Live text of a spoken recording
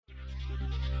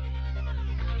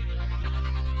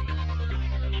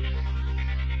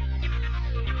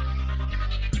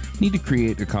Need to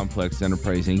create a complex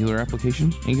enterprise Angular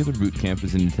application? Angular Bootcamp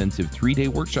is an intensive 3-day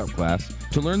workshop class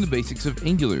to learn the basics of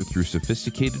Angular through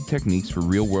sophisticated techniques for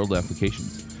real-world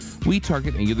applications. We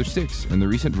target Angular 6 and the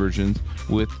recent versions,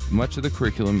 with much of the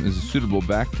curriculum is suitable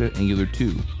back to Angular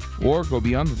 2. Or go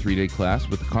beyond the 3-day class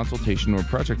with a consultation or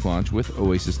project launch with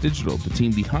Oasis Digital, the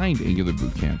team behind Angular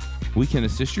Bootcamp. We can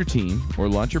assist your team or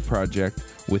launch your project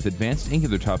with advanced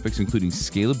Angular topics including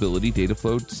scalability, data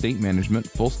flow, state management,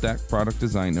 full stack product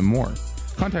design, and more.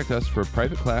 Contact us for a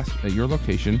private class at your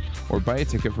location or buy a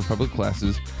ticket for public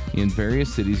classes in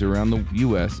various cities around the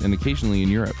US and occasionally in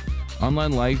Europe.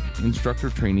 Online live instructor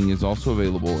training is also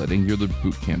available at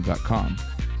angularbootcamp.com.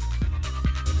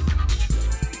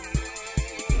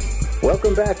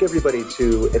 Welcome back, everybody,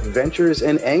 to Adventures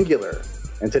in Angular.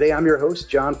 And today I'm your host,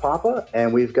 John Papa,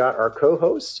 and we've got our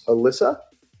co-hosts, Alyssa.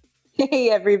 Hey,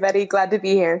 everybody. Glad to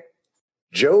be here.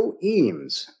 Joe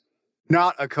Eames.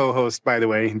 Not a co-host, by the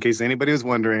way, in case anybody was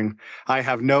wondering. I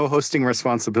have no hosting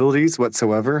responsibilities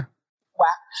whatsoever.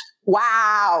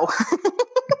 Wow.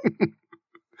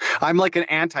 I'm like an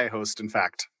anti-host, in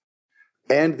fact.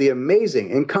 And the amazing,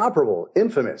 incomparable,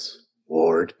 infamous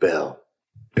Ward Bell.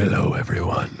 Hello,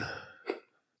 everyone.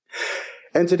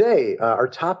 And today, our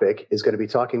topic is going to be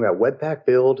talking about Webpack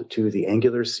build to the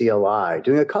Angular CLI,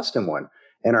 doing a custom one.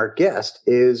 And our guest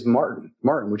is Martin.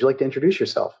 Martin, would you like to introduce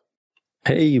yourself?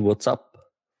 Hey, what's up?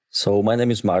 So my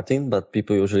name is Martin, but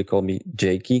people usually call me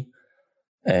Jakey.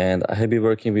 And I have been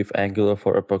working with Angular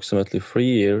for approximately 3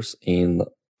 years in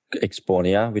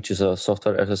Exponia, which is a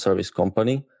software as a service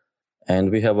company.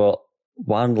 And we have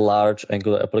one large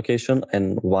Angular application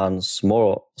and one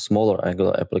smaller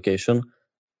Angular application.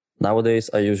 Nowadays,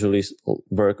 I usually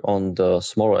work on the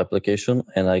smaller application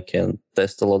and I can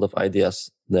test a lot of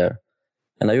ideas there.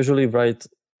 And I usually write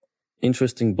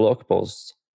interesting blog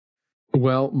posts.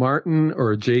 Well, Martin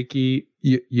or Jakey,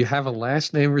 you have a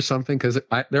last name or something? Because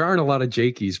there aren't a lot of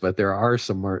Jakeys, but there are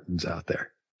some Martins out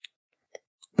there.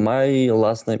 My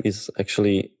last name is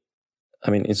actually,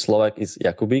 in Slovak, it's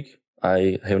Jakubik.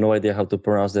 I have no idea how to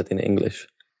pronounce that in English.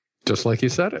 Just like you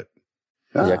said it.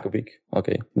 Jakubik.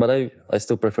 Okay. But I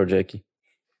still prefer Jakey.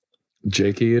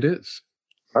 Jakey it is.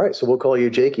 All right, so we'll call you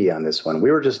Jakey on this one. We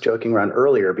were just joking around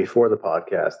earlier before the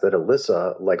podcast that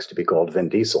Alyssa likes to be called Vin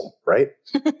Diesel, right?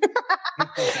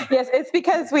 Yes, it's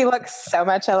because we look so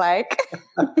much alike.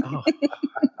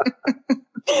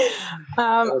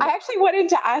 I actually wanted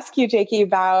to ask you, Jakey,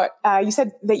 about, you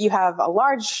said that you have a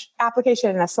large application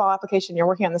and a small application. You're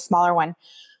working on the smaller one.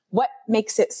 What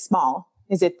makes it small?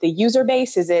 Is it the user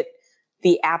base? Is it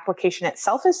the application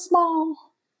itself is small?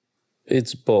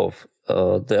 It's both.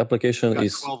 The application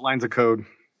is 12 lines of code.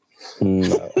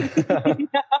 No.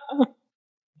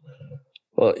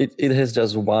 Well, it has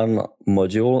just one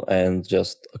module and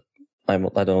just, I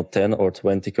don't know, 10 or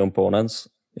 20 components.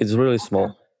 It's really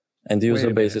small. And the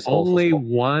user base is only also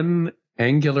small. One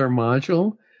Angular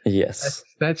module? Yes.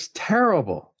 That's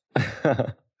terrible.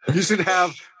 You should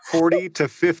have 40 to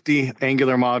 50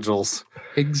 Angular modules.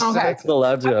 Exactly.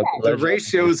 The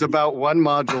ratio is about one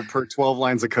module per 12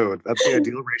 lines of code. That's the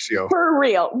ideal ratio. For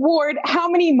real. Ward, how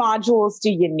many modules do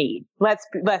you need? Let's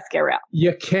get real.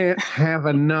 You can't have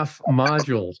enough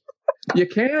modules. You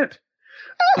can't.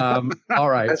 All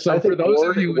right. So for those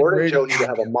of you Ward and Joe need to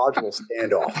have a module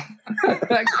standoff.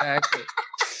 Exactly.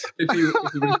 If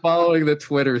you've been following the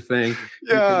Twitter thing,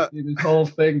 yeah, you can see this whole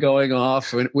thing going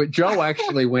off. Joe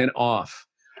actually went off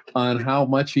on how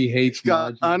much he hates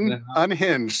modules.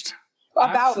 Unhinged.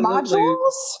 About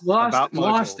modules?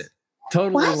 Lost it.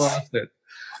 Totally lost it.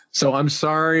 So I'm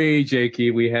sorry, Jakey.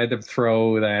 We had to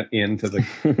throw that into the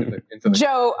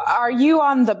Joe, are you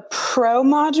on the pro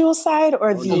module side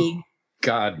or the...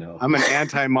 God, no. I'm an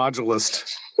anti-modulist.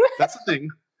 That's the thing,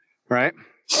 right?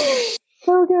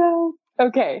 Oh, God.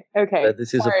 Okay.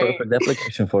 This is a perfect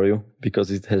application for you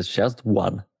because it has just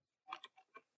one.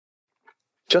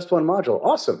 Just one module.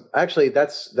 Awesome. Actually,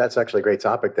 that's actually a great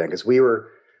topic then, because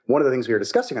one of the things we were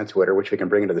discussing on Twitter, which we can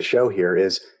bring into the show here,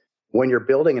 is when you're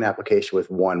building an application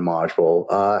with one module,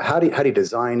 how do you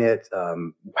design it?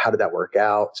 How did that work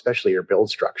out, especially your build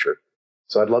structure?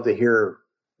 So I'd love to hear,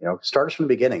 start us from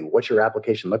the beginning. What's your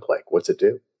application look like? What's it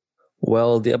do?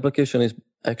 Well, the application is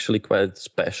actually quite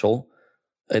special.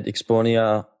 At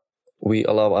Exponia, we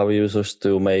allow our users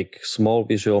to make small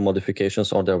visual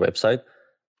modifications on their website.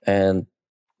 And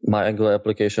my Angular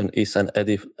application is an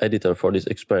editor for these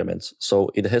experiments. So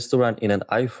it has to run in an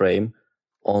iframe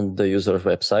on the user's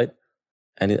website.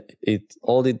 And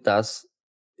all it does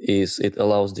is it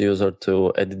allows the user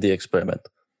to edit the experiment.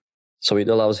 So it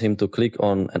allows him to click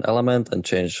on an element and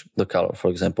change the color, for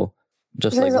example.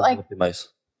 Just like optimize.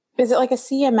 Is it like a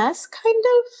CMS kind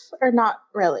of, or not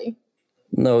really?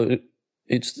 No,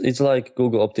 it's like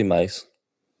Google Optimize,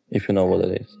 if you know what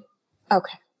it is.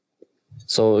 Okay.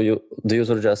 So the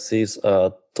user just sees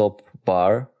a top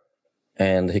bar,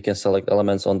 and he can select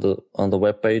elements on the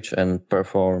web page and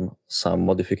perform some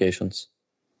modifications.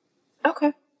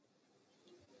 Okay.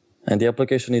 And the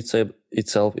application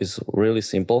itself is really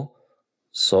simple.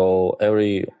 So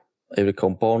every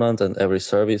component and every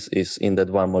service is in that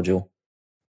one module.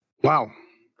 Wow.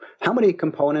 How many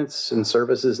components and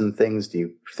services and things do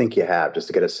you think you have, just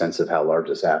to get a sense of how large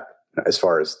this app, as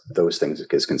far as those things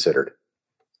is considered?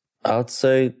 I'd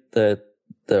say that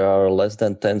there are less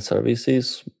than 10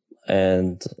 services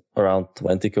and around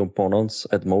 20 components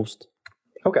at most.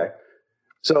 Okay.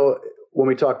 So when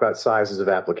we talk about sizes of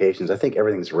applications, I think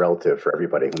everything's relative for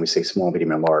everybody. When we say small,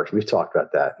 medium, and large, we've talked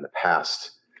about that in the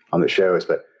past on the shows.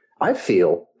 But I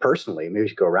feel personally, maybe we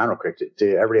should go around real quick.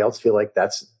 Do everybody else feel like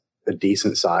that's a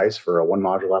decent size for a one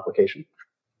module application?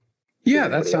 Yeah,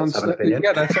 that sounds.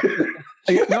 Yeah, that's.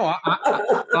 No,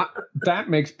 that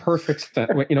makes perfect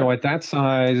sense. You know, at that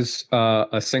size,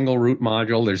 a single root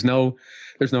module. There's no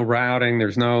routing.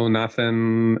 There's no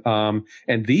nothing.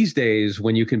 And these days,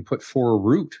 when you can put for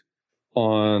root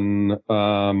on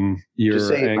your, just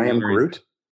say I am Groot.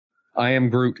 I am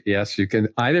Groot. Yes, you can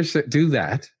either do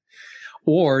that,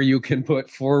 or you can put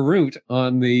for root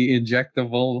on the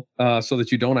injectable so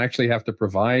that you don't actually have to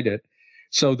provide it.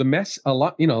 So a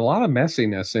lot of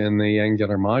messiness in the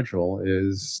Angular module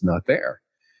is not there.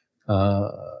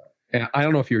 And I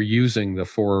don't know if you're using the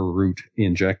for root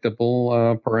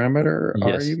injectable parameter.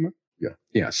 Yes. Are you?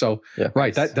 Yeah. So yeah,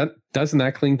 right, that doesn't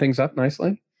that clean things up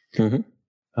nicely? Mm-hmm.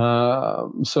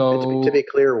 So to be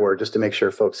clear, Ward, just to make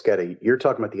sure folks get it, you're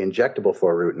talking about the injectable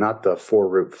for root, not the for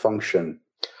root function.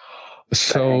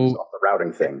 So off the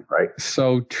routing thing, right?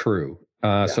 So true.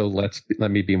 So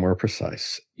let me be more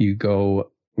precise. You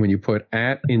go when you put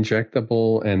at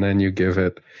injectable, and then you give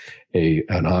it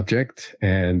an object,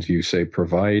 and you say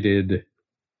provided.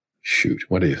 Shoot,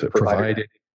 what is it? Provided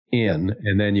in,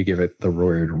 and then you give it the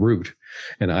word root.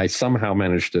 And I somehow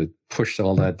managed to push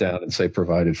all that down and say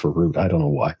provided for root. I don't know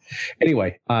why.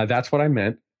 Anyway, that's what I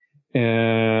meant,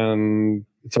 and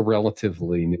it's a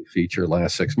relatively new feature,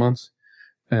 last 6 months,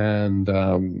 and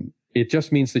it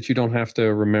just means that you don't have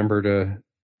to remember to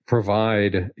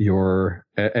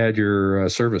add your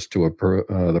service to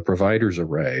the providers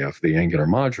array of the Angular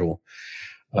module,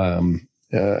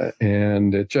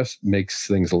 and it just makes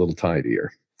things a little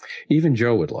tidier. Even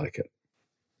Joe would like it.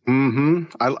 Mm-hmm.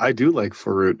 I do like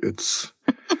for root.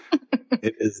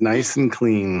 It is nice and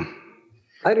clean.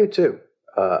 I do too.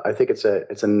 I think it's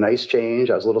a nice change.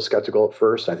 I was a little skeptical at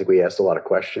first. I think we asked a lot of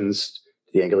questions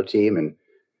to the Angular team, and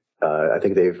I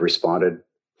think they've responded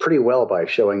pretty well by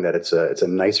showing that it's a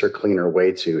nicer, cleaner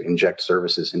way to inject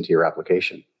services into your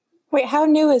application. Wait, how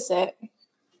new is it?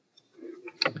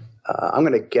 I'm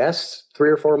going to guess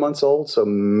 3 or 4 months old, so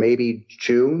maybe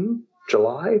June,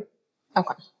 July.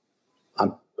 Okay.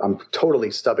 I'm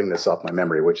totally stubbing this off my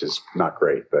memory, which is not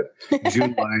great, but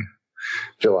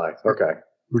July. Okay.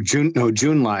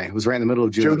 July. It was right in the middle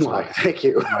of June. July. Thank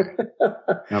you.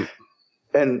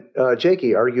 And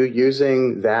Jakey, are you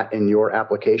using that in your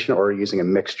application, or are you using a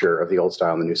mixture of the old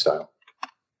style and the new style?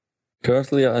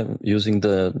 Currently, I'm using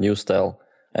the new style.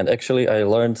 And actually, I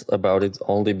learned about it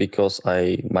only because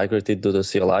I migrated to the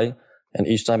CLI. And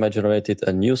each time I generated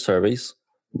a new service,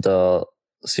 the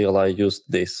CLI used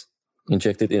this,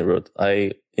 injected in root.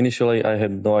 Initially, I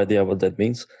had no idea what that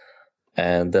means.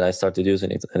 And then I started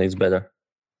using it, and it's better.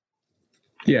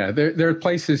 Yeah, there are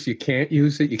places you can't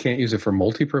use it. You can't use it for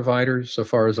multi-providers, so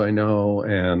far as I know,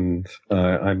 and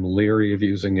I'm leery of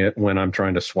using it when I'm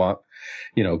trying to swap,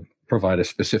 provide a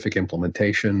specific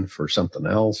implementation for something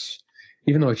else.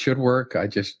 Even though it should work, I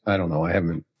don't know. I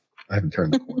haven't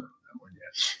turned the corner on that one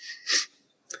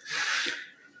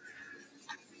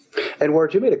yet. And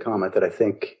Ward, you made a comment that I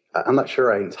think I'm not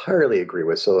sure I entirely agree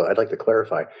with, so I'd like to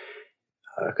clarify,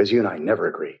 because you and I never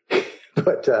agree.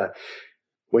 But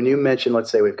when you mention,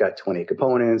 let's say we've got 20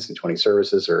 components and 20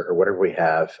 services or whatever we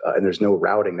have, and there's no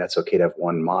routing, that's okay to have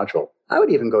one module. I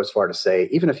would even go as far to say,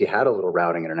 even if you had a little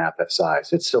routing in an app that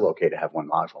size, it's still okay to have one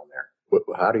module in there.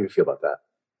 How do you feel about that?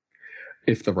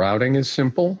 If the routing is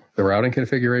simple, the routing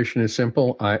configuration is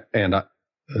simple,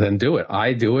 then do it.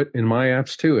 I do it in my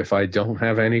apps too if I don't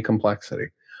have any complexity.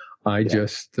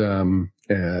 This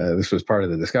was part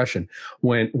of the discussion.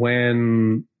 When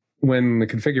the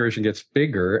configuration gets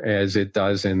bigger, as it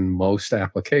does in most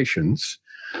applications,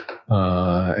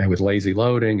 and with lazy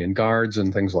loading and guards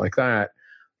and things like that,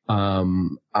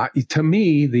 To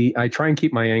me, I try and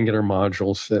keep my Angular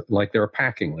modules like they're a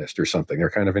packing list or something. They're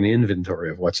kind of an inventory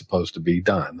of what's supposed to be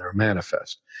done. They're a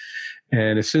manifest.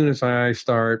 And as soon as I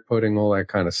start putting all that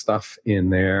kind of stuff in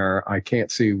there, I can't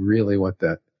see really what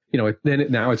that,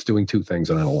 now it's doing two things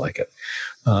and I don't like it.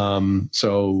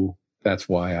 So that's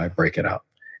why I break it out.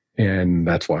 And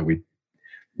that's why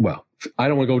I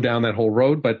don't want to go down that whole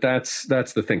road, but that's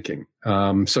the thinking.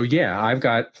 So yeah, I've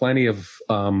got plenty of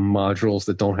modules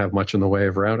that don't have much in the way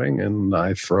of routing, and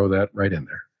I throw that right in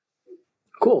there.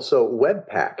 Cool. So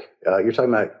Webpack, you're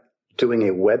talking about doing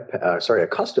a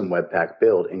custom Webpack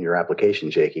build in your application,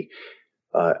 Jakey.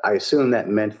 I assume that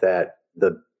meant that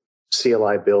the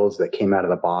CLI builds that came out of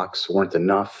the box weren't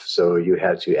enough, so you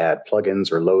had to add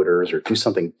plugins or loaders or do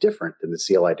something different than the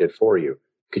CLI did for you.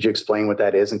 Could you explain what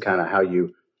that is and kind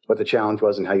of what the challenge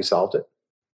was and how you solved it?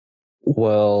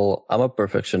 Well, I'm a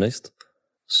perfectionist,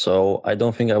 so I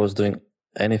don't think I was doing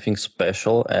anything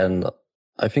special, and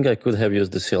I think I could have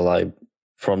used the CLI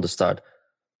from the start.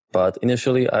 But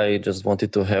initially, I just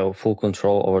wanted to have full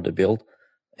control over the build,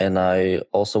 and I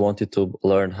also wanted to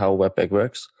learn how Webpack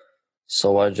works.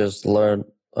 So I just learned,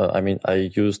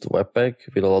 I used Webpack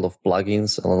with a lot of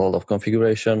plugins and a lot of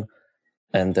configuration.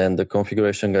 And then the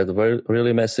configuration got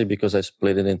really messy because I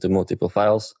split it into multiple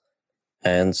files.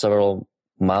 And several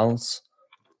months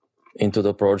into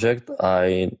the project,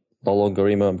 I no longer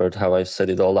remembered how I set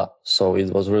it all up. So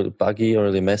it was really buggy,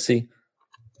 really messy.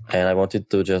 And I wanted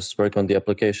to just work on the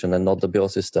application and not the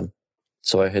build system.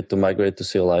 So I had to migrate to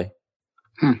CLI.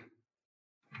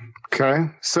 Okay.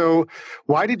 So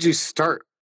why did you start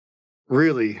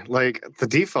really? Like the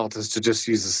default is to just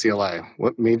use the CLI.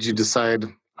 What made you decide,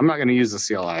 I'm not going to use the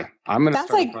CLI. I'm going to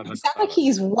start a project. Sounds like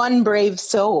he's one brave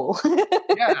soul.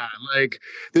 Yeah. Like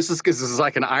this is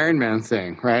like an Iron Man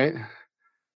thing, right?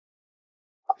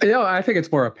 I think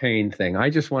it's more a pain thing. I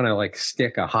just want to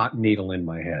stick a hot needle in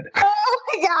my head. Oh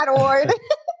my God, Ward.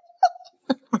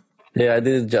 Yeah, I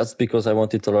did it just because I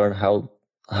wanted to learn how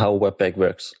Webpack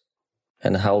works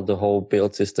and how the whole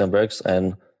build system works.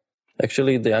 And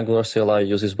actually, the Angular CLI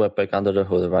uses Webpack under the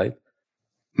hood, right?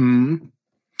 Mm-hmm.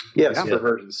 Yes, for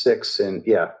version 6 and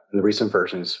in the recent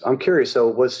versions. I'm curious, so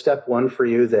was step one for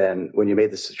you then when you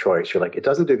made this choice? You're like, it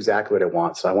doesn't do exactly what I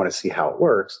want, so I want to see how it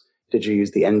works. Did you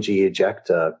use the ng eject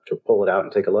to pull it out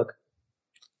and take a look?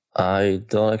 I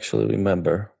don't actually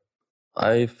remember.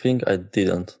 I think I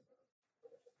didn't.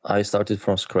 I started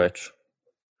from scratch.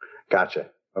 Gotcha.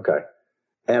 Okay.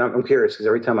 And I'm curious because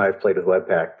every time I've played with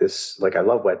Webpack, I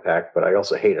love Webpack, but I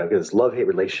also hate it. I've got this love-hate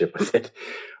relationship with it.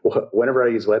 Whenever I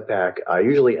use Webpack, I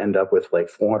usually end up with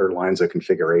 400 lines of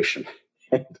configuration.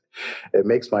 It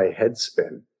makes my head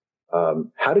spin.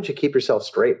 How did you keep yourself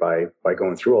straight by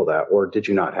going through all that, or did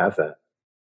you not have that?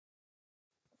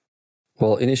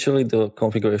 Well, initially the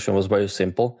configuration was very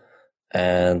simple,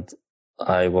 and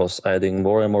I was adding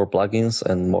more and more plugins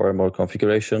and more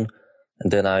configuration.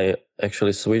 And then I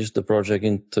actually switched the project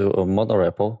into a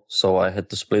monorepo. So I had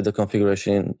to split the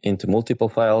configuration into multiple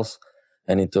files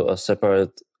and into a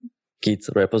separate Git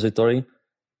repository.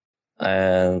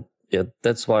 And yeah,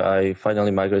 that's why I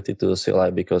finally migrated to the CLI,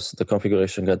 because the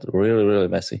configuration got really, really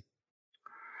messy.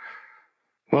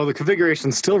 Well, the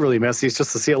configuration's still really messy. It's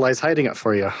just the CLI is hiding it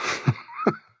for you.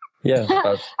 Yeah.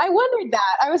 I wondered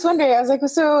that. I was like,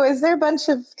 so is there a bunch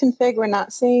of config we're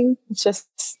not seeing? It's just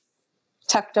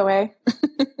tucked away.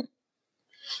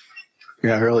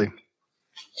 Yeah, really.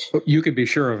 You could be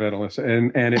sure of it,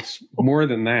 Alyssa. And it's more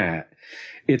than that.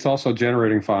 It's also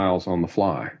generating files on the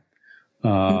fly,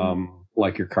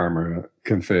 like your Karma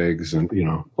configs, and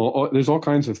there's all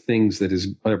kinds of things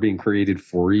that are being created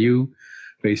for you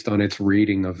based on its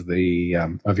reading of the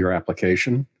of your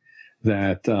application.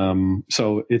 That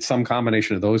so it's some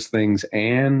combination of those things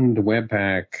and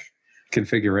Webpack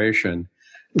configuration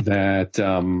that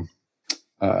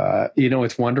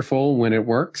it's wonderful when it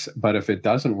works, but if it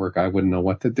doesn't work, I wouldn't know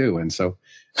what to do. And so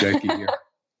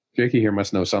Jakey here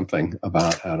must know something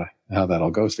about how that all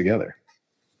goes together.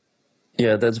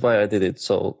 Yeah, that's why I did it.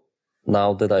 So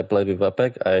now that I play with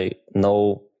Webpack, I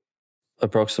know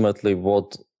approximately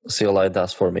what CLI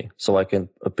does for me, so I can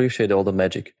appreciate all the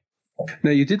magic.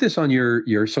 Now, you did this on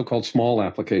your so-called small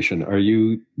application. Are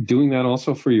you doing that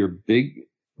also for your big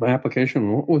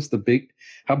application? What was the big?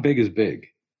 How big is big?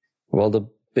 Well, the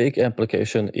big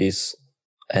application is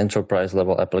enterprise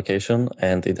level application,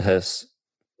 and it has,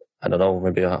 I don't know,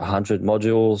 maybe 100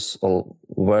 modules, or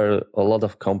where a lot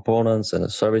of components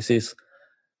and services.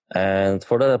 And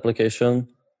for that application,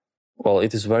 well,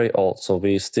 it is very old. So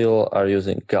we still are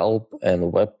using Gulp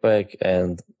and Webpack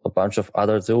and a bunch of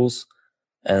other tools.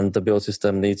 And the build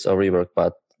system needs a rework,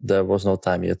 but there was no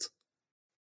time yet.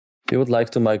 We would like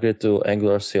to migrate to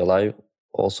Angular CLI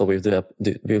also with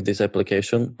with this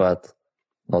application, but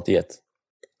not yet.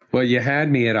 Well, you had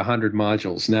me at 100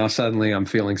 modules. Now suddenly I'm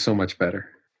feeling so much better.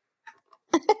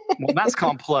 Well, that's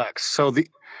complex. So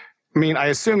I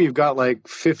assume you've got like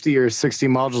 50 or 60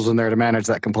 modules in there to manage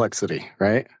that complexity,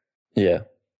 right? Yeah.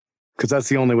 Because that's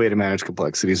the only way to manage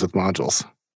complexities with modules.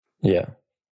 Yeah.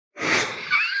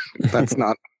 That's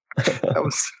not.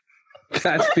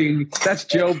 That's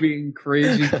Joe being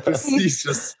crazy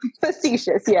facetious.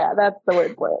 Facetious, yeah, that's the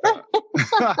word for it.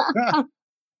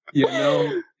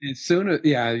 As soon as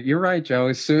you're right, Joe.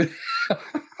 As soon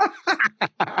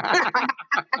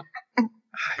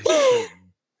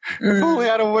if only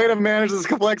I had a way to manage this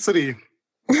complexity.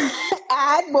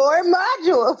 Add more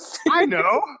modules. I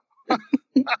know.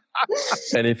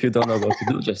 And if you don't know what to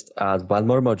do, just add one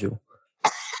more module.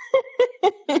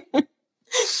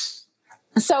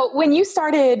 So when you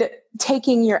started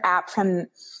taking your app from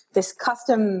this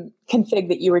custom config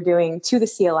that you were doing to the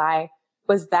CLI,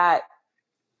 was that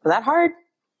hard?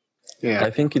 Yeah.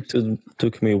 I think it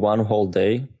took me one whole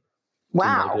day.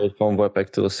 Wow. To migrate from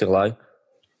Webpack to the CLI.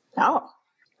 Oh,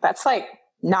 that's like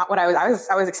not what I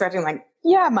was expecting. Like,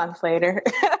 yeah, a month later,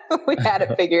 we had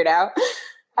it figured out.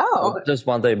 Oh, just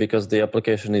one day, because the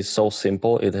application is so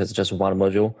simple. It has just one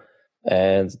module,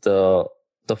 and the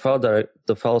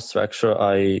file structure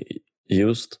I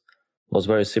used was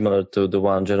very similar to the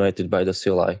one generated by the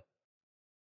CLI.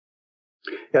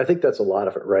 Yeah, I think that's a lot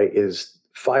of it, right? Is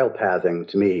file pathing,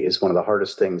 to me, is one of the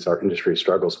hardest things our industry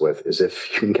struggles with, is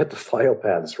if you can get the file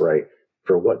paths right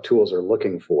for what tools are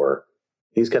looking for,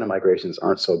 these kind of migrations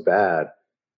aren't so bad.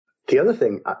 The other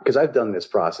thing, because I've done this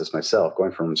process myself,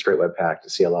 going from straight Webpack to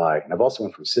CLI, and I've also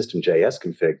went from system.js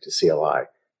config to CLI.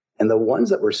 And the ones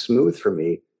that were smooth for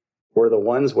me were the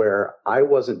ones where I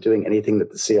wasn't doing anything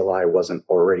that the CLI wasn't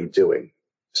already doing.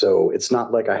 So it's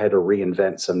not like I had to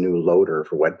reinvent some new loader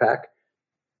for Webpack.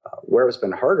 Where it's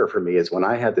been harder for me is when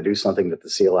I had to do something that the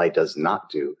CLI does not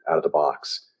do out of the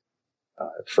box.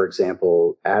 For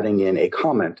example, adding in a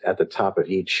comment at the top of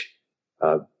each,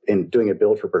 in doing a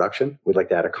build for production, we'd like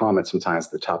to add a comment sometimes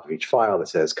at the top of each file that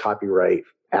says copyright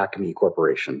Acme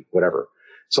Corporation, whatever.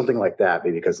 Something like that,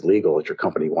 maybe because legal at your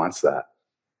company wants that.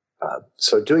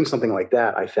 So doing something like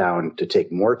that, I found to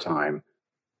take more time,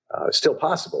 still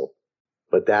possible,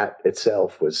 but that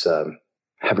itself was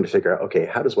having to figure out, okay,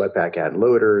 how does Webpack add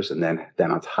loaders? And then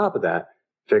on top of that,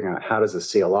 figuring out how does the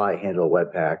CLI handle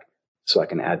Webpack so I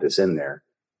can add this in there.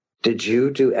 Did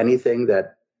you do anything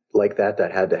that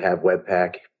had to have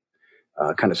Webpack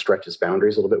kind of stretch its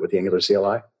boundaries a little bit with the Angular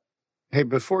CLI? Hey,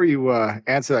 before you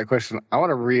answer that question, I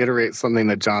want to reiterate something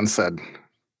that John said.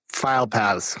 File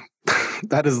paths.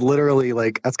 That is literally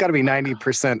that's got to be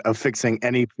 90% of fixing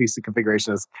any piece of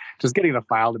configuration, is just getting the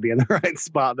file to be in the right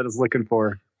spot that it's looking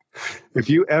for. If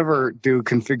you ever do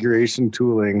configuration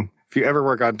tooling, if you ever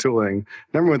work on tooling,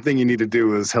 number one thing you need to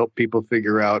do is help people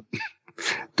figure out,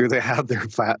 do they have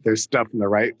their stuff in the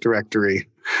right directory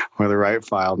or the right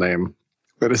file name?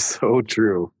 That is so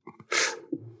true.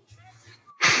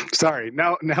 Sorry,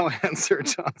 now answer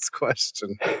John's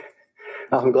question.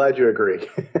 I'm glad you agree.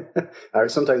 I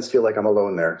sometimes feel like I'm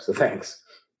alone there, so thanks.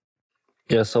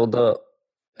 Yeah, so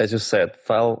as you said,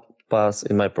 file paths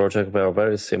in my project were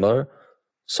very similar.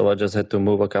 So I just had to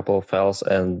move a couple of files,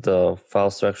 and the file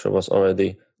structure was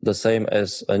already the same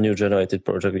as a new generated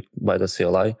project by the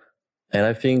CLI. And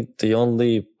I think the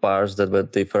only parts that were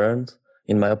different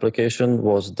in my application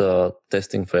was the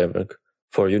testing framework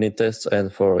for unit tests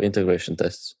and for integration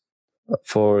tests.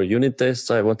 For unit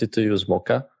tests, I wanted to use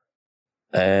Mocha.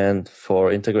 And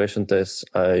for integration tests,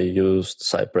 I used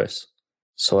Cypress.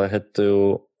 So I had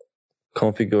to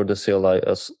configure the CLI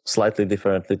slightly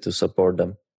differently to support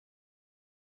them.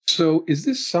 So is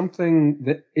this something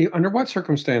that, under what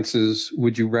circumstances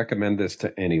would you recommend this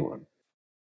to anyone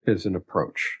as an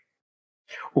approach?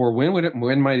 Or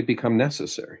when might it become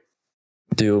necessary?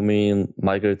 Do you mean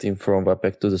migrating from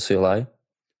Webpack to the CLI?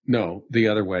 No, the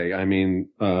other way. I mean,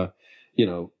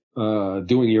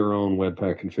 doing your own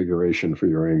Webpack configuration for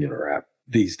your Angular app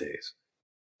these days.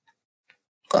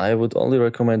 I would only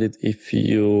recommend it if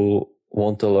you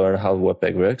want to learn how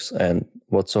Webpack works and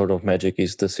what sort of magic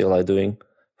is the CLI doing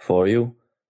for you.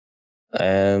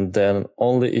 And then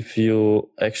only if you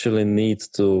actually need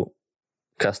to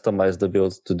customize the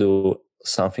build to do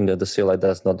something that the CLI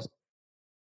does not.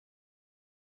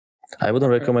 I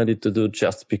wouldn't recommend it to do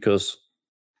just because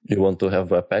you want to have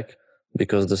Webpack,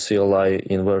 because the CLI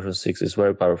in version 6 is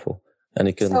very powerful and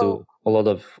it can do a lot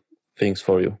of things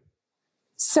for you.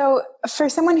 So for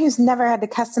someone who's never had to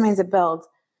customize a build,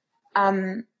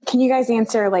 Can you guys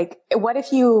answer, like, what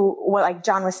if like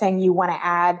John was saying, you want to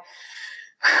add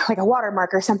like a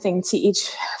watermark or something to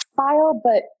each file,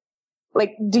 but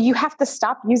like, do you have to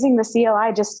stop using the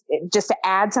CLI just to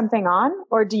add something on?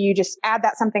 Or do you just add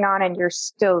that something on and you're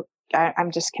still,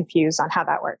 I'm just confused on how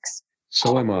that works.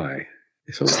 So am I.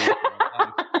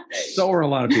 So are a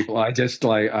lot of people. I just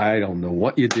I don't know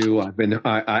what you do.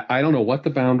 I don't know what the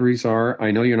boundaries are.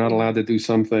 I know you're not allowed to do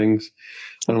some things.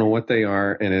 I don't know what they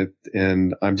are.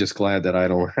 And I'm just glad that I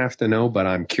don't have to know, but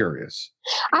I'm curious.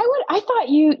 I thought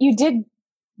you did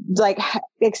like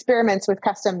experiments with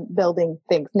custom building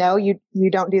things. No, you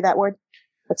don't do that, Ward?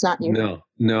 That's not you.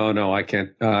 No, I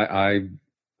can't.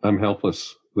 I'm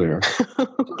helpless there.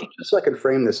 Okay. Just so I can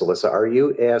frame this, Alyssa, are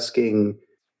you asking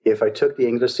if I took the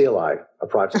Angular CLI, a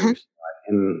project,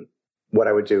 and what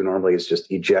I would do normally is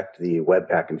just eject the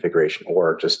Webpack configuration,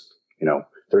 or just,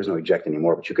 there's no eject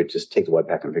anymore, but you could just take the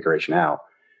Webpack configuration out.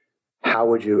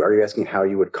 Are you asking how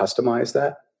you would customize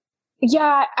that?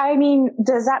 Yeah, I mean,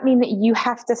 does that mean that you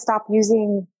have to stop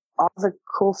using all the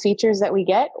cool features that we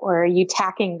get, or are you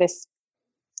tacking this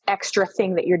extra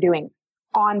thing that you're doing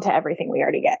onto everything we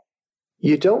already get?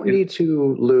 You don't need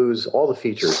to lose all the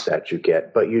features that you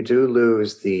get, but you do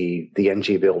lose the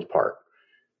ng build part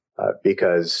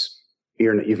because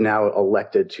you've now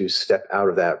elected to step out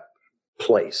of that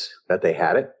place that they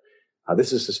had it.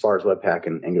 This is as far as Webpack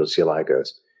and Angular CLI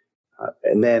goes.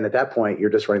 And then at that point,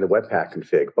 you're just running the Webpack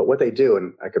config. But what they do,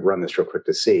 and I could run this real quick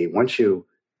to see, once you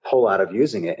pull out of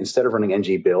using it, instead of running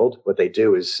ng build, what they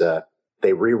do is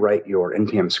they rewrite your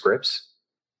npm scripts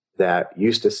that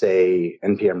used to say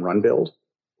npm run build,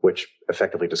 which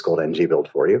effectively just called ng build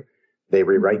for you. They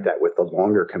rewrite that with the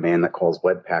longer command that calls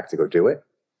Webpack to go do it.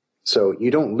 So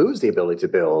you don't lose the ability to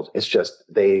build. It's just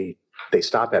they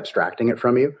stop abstracting it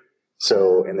from you.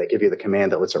 And they give you the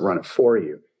command that lets it run it for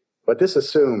you. But this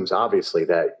assumes, obviously,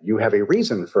 that you have a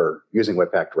reason for using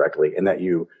Webpack directly and that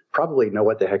you probably know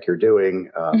what the heck you're doing,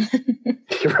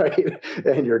 right?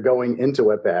 And you're going into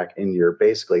Webpack and you're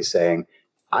basically saying,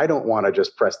 I don't want to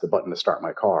just press the button to start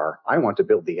my car. I want to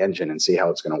build the engine and see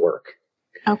how it's going to work.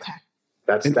 Okay.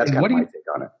 That's kind of my take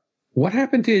on it. What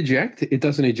happened to eject? It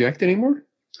doesn't eject anymore?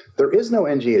 There is no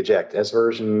ng eject as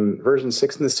version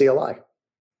 6 in the CLI.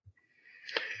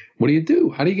 What do you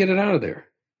do? How do you get it out of there?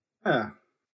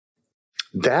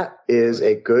 That is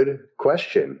a good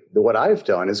question. What I've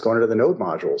done is gone into the node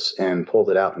modules and pulled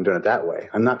it out and done it that way.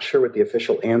 I'm not sure what the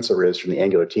official answer is from the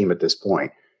Angular team at this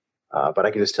point, but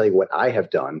I can just tell you what I have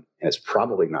done, and it's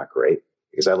probably not great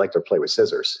because I like to play with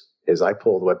scissors, is I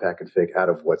pull the Webpack config out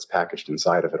of what's packaged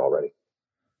inside of it already.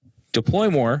 Deploy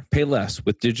more, pay less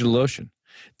with DigitalOcean,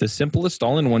 the simplest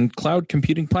all-in-one cloud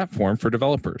computing platform for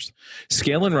developers.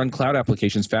 Scale and run cloud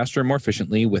applications faster and more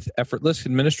efficiently with effortless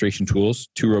administration tools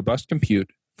to robust compute,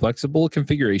 flexible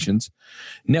configurations,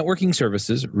 networking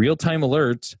services, real-time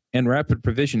alerts, and rapid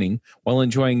provisioning, while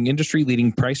enjoying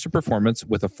industry-leading price to performance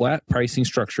with a flat pricing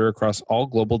structure across all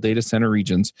global data center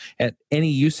regions at any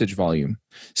usage volume.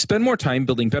 Spend more time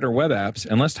building better web apps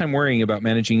and less time worrying about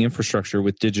managing infrastructure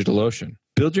with DigitalOcean.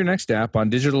 Build your next app on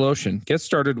DigitalOcean. Get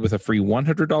started with a free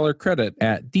 $100 credit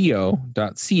at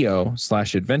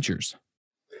do.co/adventures.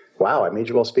 Wow, I made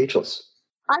you all speechless.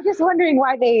 I'm just wondering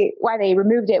why they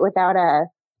removed it without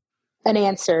an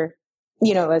answer,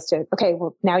 as to, okay,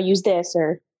 well, now use this,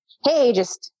 or hey,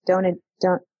 just don't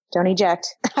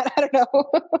eject. I don't know.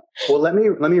 Well, let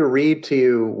me read to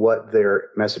you what their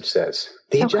message says.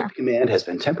 The eject command has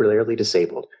been temporarily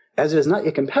disabled, as it is not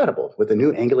yet compatible with the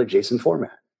new Angular JSON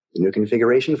format. The new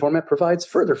configuration format provides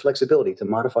further flexibility to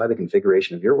modify the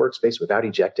configuration of your workspace without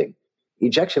ejecting.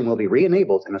 Ejection will be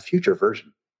re-enabled in a future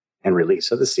version and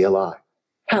release of the CLI.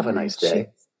 Have a nice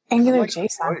day. Angular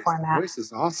JSON format. Voice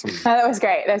is awesome. Oh, that was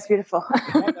great. That was beautiful.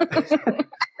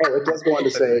 It does go on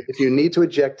to say, if you need to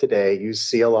eject today, use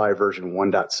CLI version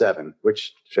 1.7,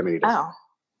 which Shemini does. Oh.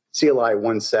 CLI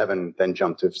 1.7, then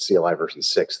jump to CLI version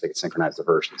 6. They can synchronize the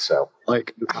version. So,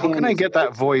 how can I get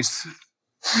that voice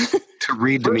to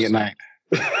read to me at night?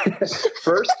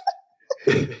 First,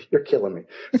 you're killing me.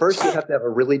 First, you have to have a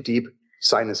really deep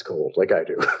sinus cold, like I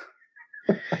do.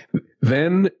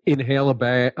 Then inhale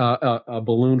a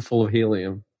balloon full of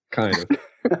helium, kind of.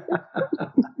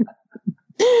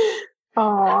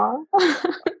 Aw,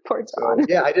 poor John.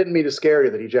 Yeah, I didn't mean to scare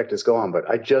you that eject is gone, but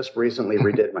I just recently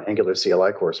redid my Angular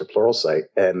CLI course at Pluralsight,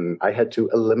 and I had to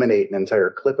eliminate an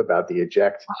entire clip about the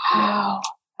eject. Wow.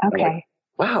 Okay.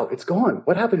 Wow, it's gone.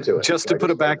 What happened to it? Just to put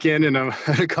it back in a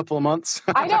couple of months.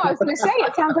 I know. I was going to say,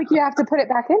 it sounds like you have to put it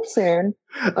back in soon.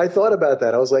 I thought about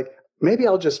that. I was like, maybe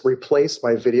I'll just replace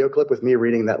my video clip with me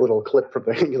reading that little clip from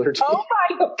the Angular team. Oh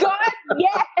my God,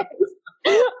 yes!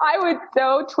 I would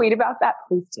so tweet about that.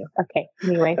 Please do. Okay.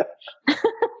 Anyway.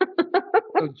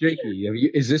 So, Jakey,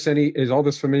 is all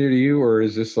this familiar to you, or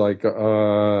is this like?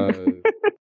 What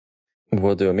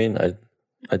do you mean? I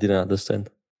didn't understand.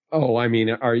 Oh, I mean,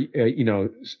 are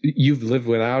you've lived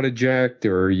without eject,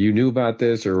 or you knew about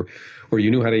this, or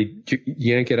you knew how to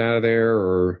yank it out of there,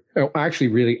 or actually,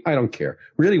 really, I don't care.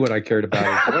 Really, what I cared about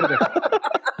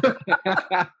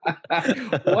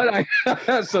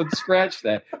is so scratch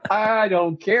that. I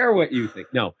don't care what you think.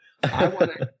 No, I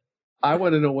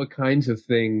want to know what kinds of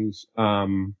things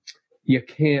you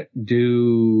can't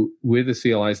do with the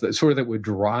CLIs that would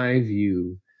drive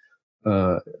you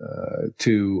to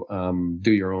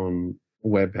do your own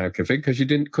Webpack config because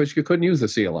you couldn't use the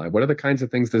CLI. What are the kinds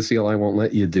of things the CLI won't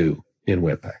let you do in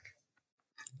Webpack?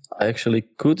 I actually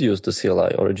could use the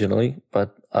CLI originally,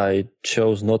 but I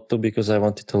chose not to because I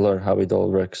wanted to learn how it all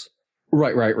works.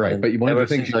 Right. And but one of the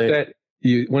things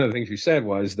you said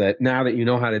was that now that you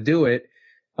know how to do it,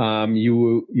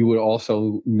 you would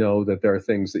also know that there are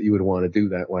things that you would want to do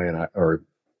that way, or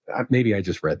maybe I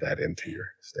just read that into your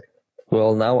statement.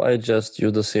 Well, now I just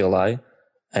use the CLI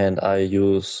and I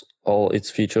use all its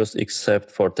features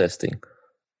except for testing.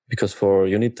 Because for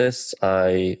unit tests,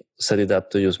 I set it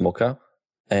up to use Mocha.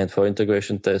 And for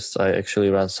integration tests, I actually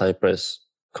run Cypress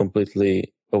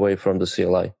completely away from the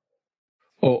CLI.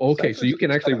 Oh, okay. So you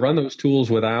can actually run those tools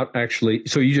without actually,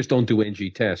 so you just don't do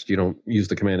ng test. You don't use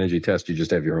the command ng test. You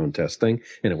just have your own test thing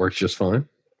and it works just fine.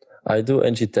 I do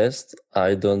ng test.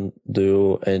 I don't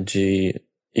do ng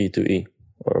E2E.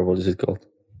 Or what is it called?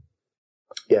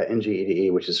 Yeah,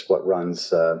 NGEDE, which is what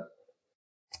runs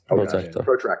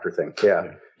Protractor thing.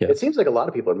 Yeah. It seems like a lot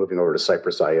of people are moving over to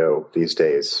Cypress.io these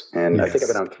days. And I think I've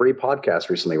been on 3 podcasts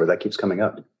recently where that keeps coming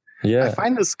up. Yeah. I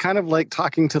find this kind of like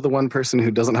talking to the one person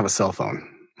who doesn't have a cell phone.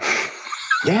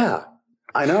 Yeah,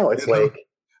 I know. It's like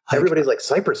everybody's like,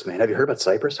 Cypress, man. Have you heard about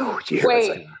Cypress? Oh, did you hear about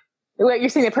Cypress? Wait, you're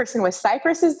saying the person with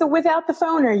Cypress is the without the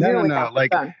phone, or you're without the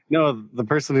phone? No, the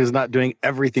person who's not doing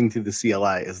everything through the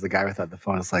CLI is the guy without the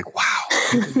phone. It's like, wow,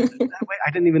 that way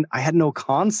I had no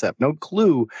concept, no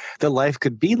clue that life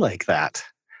could be like that.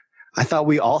 I thought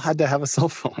we all had to have a cell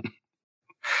phone.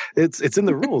 It's in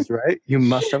the rules, right? You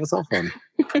must have a cell phone.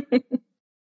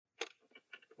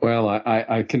 Well,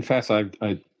 I confess, I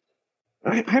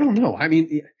don't know. I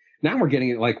mean, now we're getting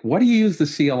it like, what do you use the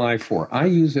CLI for? I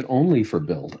use it only for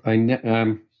build.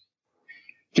 Jakey,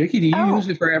 do you use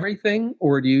it for everything,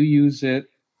 or do you use it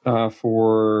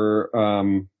for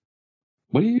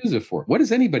what do you use it for? What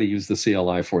does anybody use the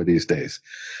CLI for these days?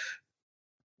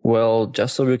 Well,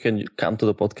 just so we can come to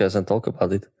the podcast and talk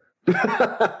about it.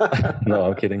 No,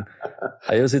 I'm kidding.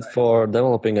 I use it for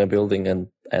developing and building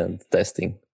and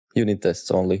testing. Unit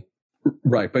tests only.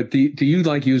 Right, but do you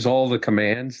like use all the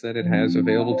commands that it has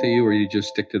available to you, or you just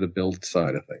stick to the build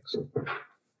side of things?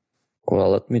 Well,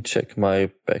 let me check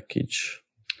my package.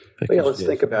 Yeah, let's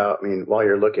think about, while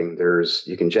you're looking,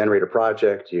 you can generate a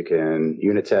project, you can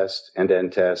unit test,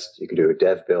 end-to-end test, you can do a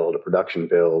dev build, a production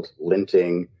build,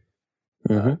 linting,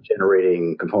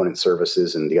 generating component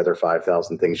services, and the other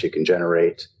 5,000 things you can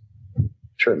generate. I'm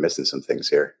sure I'm missing some things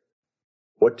here.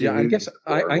 What do you I guess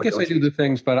I do the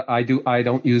things, but I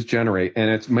don't use generate,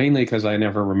 and it's mainly because I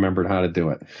never remembered how to do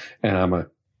it. And I'm a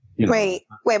wait.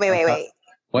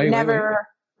 Never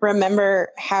remember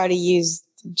how to use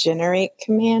the generate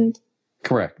command?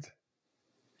 Correct.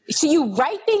 So you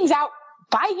write things out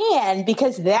by hand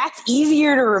because that's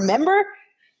easier to remember?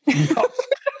 No.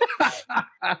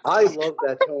 I love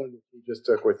that tone that you just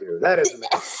took with you. That is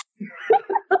amazing.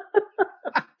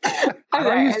 I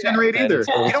don't use generate either.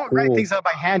 You don't write things out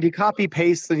by hand. You copy,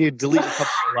 paste, and you delete a couple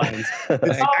of lines.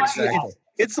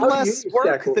 It's less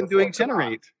work than doing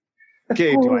generate.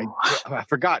 Okay, I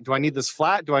forgot. Do I need this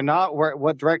flat? Do I not?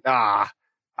 What direct? I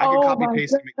can copy,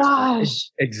 paste.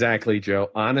 Exactly, Joe.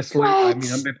 Honestly,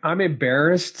 I'm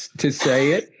embarrassed to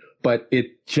say it, but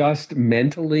it just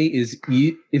mentally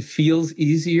it feels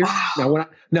easier. Wow.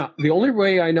 Now, the only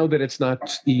way I know that it's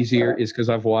not easier is because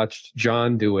I've watched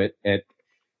John do it at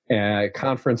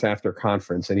conference after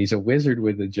conference, and he's a wizard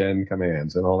with the gen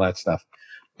commands and all that stuff.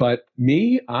 But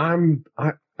me,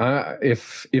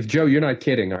 if Joe, you're not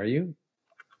kidding, are you?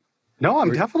 No,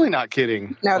 I'm definitely not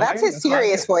kidding. No, that's his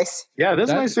serious voice. Yeah,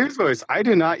 that's my serious voice. I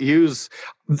do not use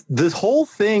this whole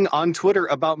thing on Twitter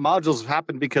about modules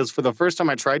happened because for the first time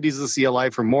I tried to use the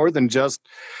CLI for more than just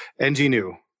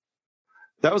ng-new.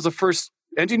 That was the first.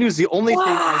 ng-new is the only thing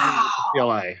I use with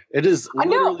CLI. It is. I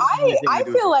know. I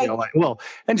feel like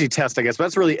ng test, I guess, but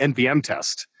that's really npm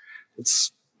test.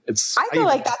 It's. I feel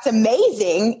like that's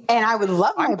amazing, and I would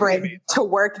love my brain to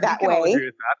work that way. Agree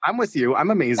with that. I'm with you.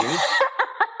 I'm amazing.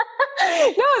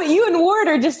 that you and Ward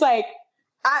are just like,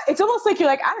 it's almost like you're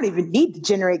like, I don't even need the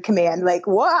generate command. Like,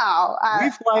 wow.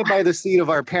 We fly by the seat of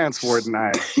our pants, Ward and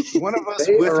I. One of us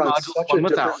They with are on modules, such one a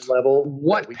without. different level.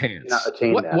 What that we pants? cannot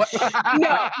attain What, that. what?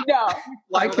 No.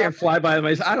 I can't fly by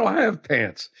myself. I don't have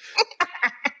pants.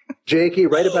 Jakey,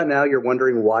 right about now, you're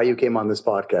wondering why you came on this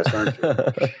podcast, aren't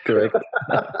you? Correct.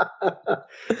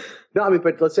 No, I mean,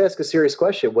 but let's ask a serious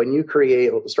question. When you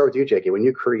create, we'll start with you, Jakey. When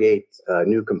you create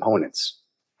new components,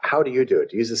 how do you do it?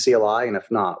 Do you use the CLI? And if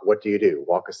not, what do you do?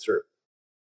 Walk us through.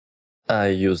 I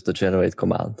use the generate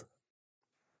command.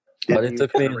 But it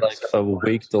took me like a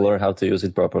week to learn how to use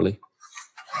it properly.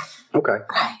 Okay.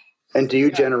 And do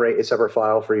you generate a separate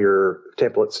file for your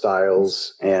template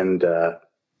styles and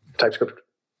TypeScript?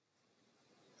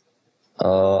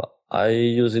 I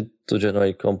use it to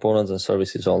generate components and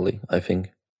services only, I think.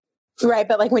 Right,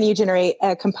 but like when you generate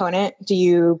a component, do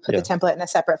you put the template in a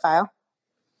separate file?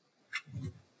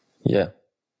 Yeah.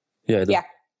 Yeah, I do. Yeah.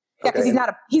 Yeah, because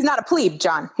he's not a plebe,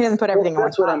 John. He doesn't put everything in one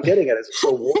That's what file. I'm getting at. Is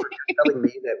so Ward, you're telling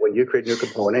me that when you create a new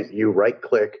component, you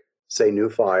right-click, say new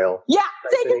file. Yeah,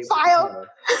 say new file.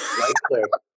 Right-click,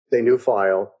 say new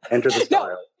file, enter the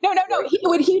style. No.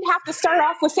 He'd have to start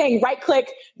off with saying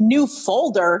right-click, new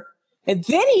folder, and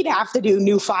then he'd have to do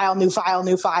new file, new file,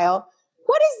 new file.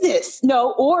 What is this?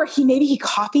 No, or maybe he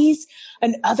copies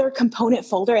another component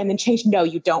folder and then change. No,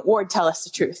 you don't. Ward, tell us the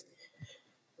truth.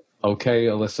 Okay,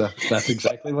 Alyssa, that's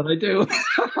exactly what I do.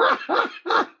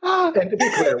 And to be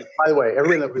clear, by the way,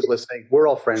 everyone that was listening, we're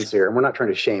all friends here, and we're not trying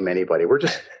to shame anybody. We're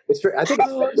just, I think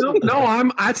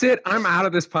it's that's it. I'm out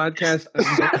of this podcast.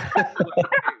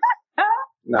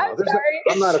 No,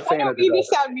 I'm not a fan I of don't mean to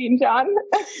sound mean, John.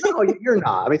 No, you're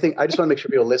not. I mean, I just want to make sure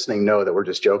people listening know that we're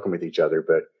just joking with each other.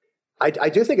 But I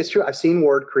do think it's true. I've seen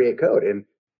Ward create code, and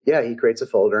yeah, he creates a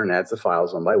folder and adds the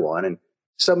files one by one. And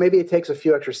so maybe it takes a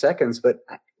few extra seconds, but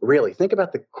really think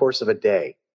about the course of a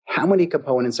day. How many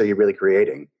components are you really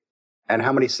creating? And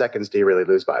how many seconds do you really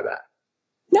lose by that?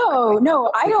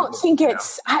 No, I don't think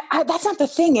it's, that's not the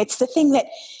thing. It's the thing that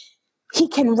he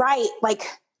can write, like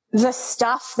the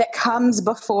stuff that comes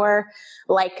before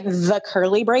like the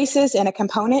curly braces in a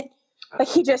component. Like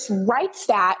he just writes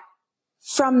that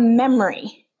from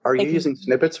memory. Are you using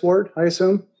snippets, Ward, I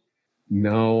assume?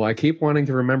 No, I keep wanting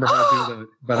to remember how to do that.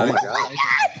 But oh my God.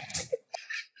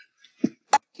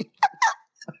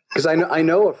 Because I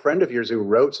know a friend of yours who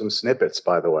wrote some snippets,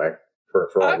 by the way.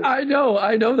 I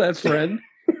know that friend.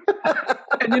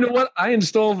 And you know what? I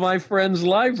installed my friend's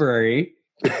library,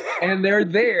 and they're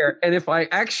there. And if I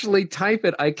actually type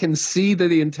it, I can see that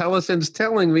the IntelliSense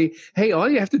telling me, "Hey, all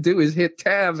you have to do is hit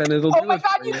tab, and it'll." Oh my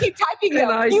God! You keep typing,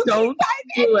 and I don't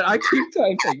do it. I keep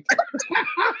typing.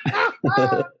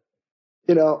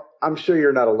 You know, I'm sure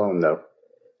you're not alone, though.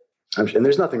 And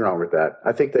there's nothing wrong with that.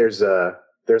 I think there's a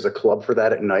club for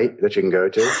that at night that you can go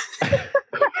to.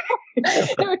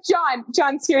 No,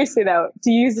 John, seriously though,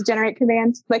 do you use the generate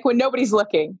command? Like when nobody's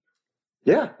looking?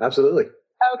 Yeah, absolutely.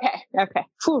 Okay.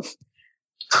 Whew.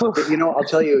 But, you know, I'll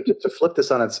tell you, to flip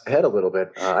this on its head a little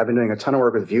bit, I've been doing a ton of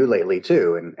work with Vue lately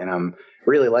too, and I'm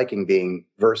really liking being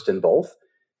versed in both.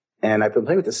 And I've been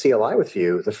playing with the CLI with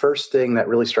Vue. The first thing that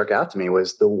really struck out to me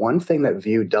was the one thing that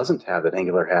Vue doesn't have that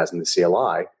Angular has in the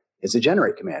CLI is a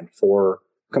generate command for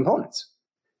components.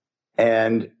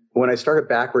 And when I started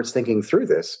backwards thinking through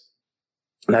this,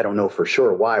 and I don't know for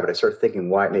sure why, but I started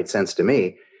thinking why it made sense to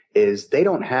me, is they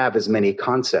don't have as many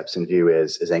concepts in Vue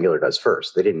as Angular does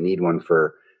first. They didn't need one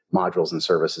for modules and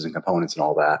services and components and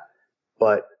all that.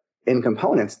 But in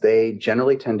components, they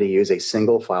generally tend to use a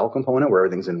single file component where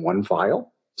everything's in one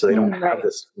file. So they don't have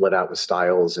this split out with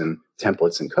styles and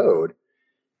templates and code.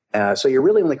 So you're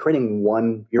really only creating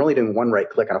you're only doing one right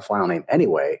click on a file name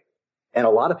anyway. And a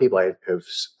lot of people I've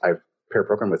pair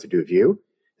programmed with to do Vue,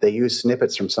 they use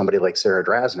snippets from somebody like Sarah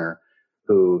Drasner,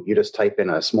 who you just type in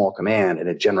a small command and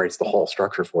it generates the whole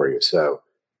structure for you. So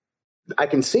I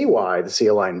can see why the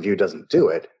CLI in Vue doesn't do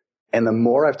it. And the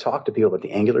more I've talked to people about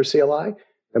the Angular CLI,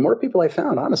 the more people I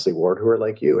found, honestly, Ward, who are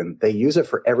like you, and they use it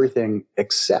for everything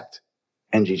except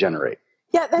ng-generate.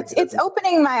 Yeah, it's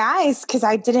opening my eyes because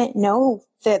I didn't know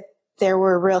that there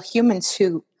were real humans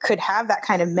who could have that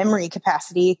kind of memory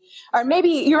capacity. Or maybe,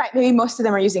 you're right, maybe most of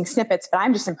them are using snippets, but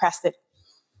I'm just impressed that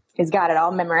he's got it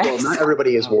all memorized. Well, not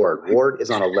everybody is Ward. Ward is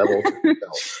on a level to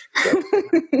himself. So.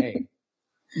 Hey,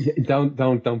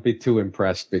 don't be too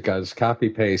impressed, because copy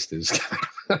paste is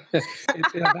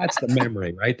that's the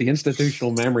memory, right? The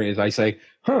institutional memory is I say,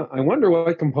 I wonder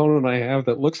what component I have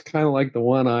that looks kind of like the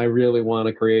one I really want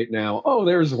to create now. Oh,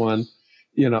 there's one.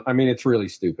 You know, I mean, it's really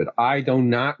stupid. I do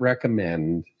not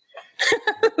recommend.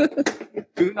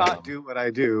 Do not do what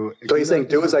I do. So you're saying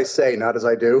do as I say, not as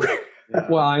I do?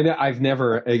 Well, I've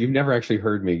never, you've never actually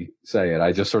heard me say it.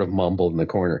 I just sort of mumbled in the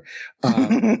corner.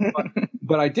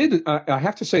 But I did, I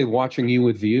have to say, watching you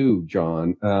with Vue,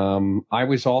 John, I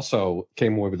was also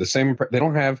came away with the same, they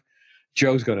don't have,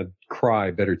 Joe's going to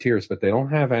cry bitter tears, but they don't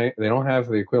have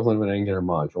the equivalent of an Angular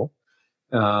module.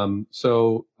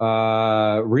 So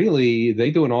really,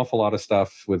 they do an awful lot of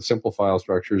stuff with simple file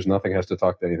structures. Nothing has to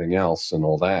talk to anything else and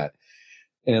all that.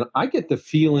 And I get the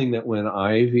feeling that when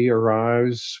Ivy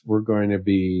arrives, we're going to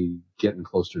be getting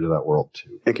closer to that world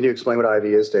too. And can you explain what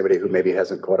Ivy is to anybody who maybe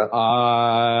hasn't caught up?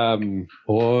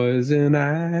 Poison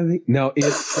Ivy. No,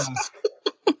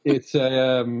 it's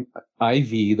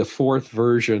Ivy, the fourth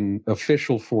version,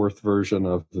 official fourth version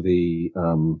of the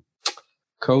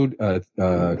code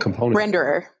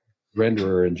component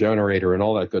renderer and generator and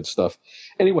all that good stuff.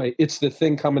 Anyway, it's the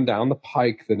thing coming down the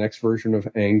pike, the next version of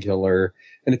Angular,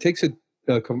 and it takes a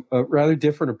rather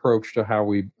different approach to how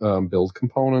we build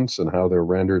components and how they're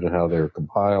rendered and how they're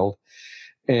compiled.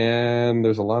 And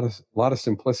there's a lot of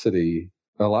simplicity,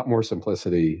 a lot more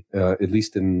simplicity, at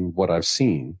least in what I've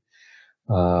seen.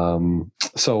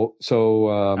 It's all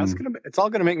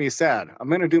going to make me sad. I'm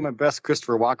going to do my best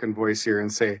Christopher Walken voice here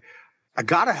and say, I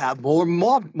got to have more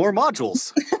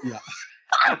modules. Yeah.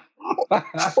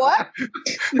 What?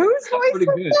 Whose voice was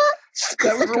that?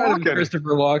 That was kind of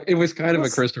Christopher Walken. It was kind of a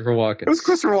Christopher Walken. It was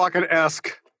Christopher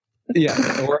Walken-esque.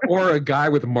 Yeah, or a guy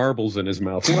with marbles in his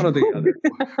mouth. One or the other.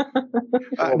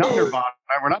 Not Nirvana.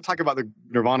 We're not talking about the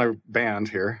Nirvana band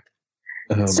here.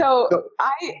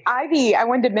 Ivy, I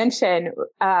wanted to mention,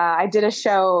 I did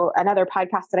another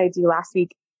podcast that I do last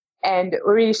week, and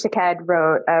Uri Shaked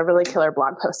wrote a really killer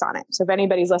blog post on it. So if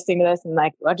anybody's listening to this and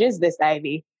like, what is this,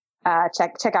 Ivy?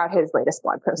 Check out his latest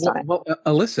blog post on it. Well,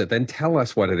 Alyssa, then tell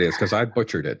us what it is, because I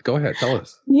butchered it. Go ahead, tell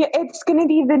us. Yeah, it's going to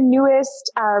be the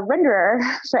newest renderer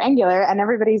for Angular, and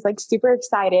everybody's like super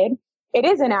excited. It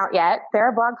isn't out yet. There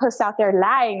are blog posts out there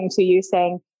lying to you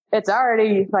saying it's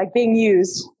already like being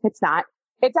used. It's not.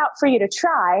 It's out for you to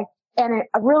try. And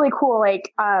a really cool,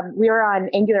 we were on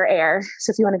Angular Air. So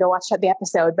if you want to go watch the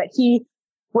episode, but he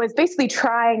was basically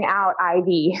trying out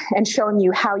Ivy and showing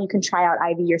you how you can try out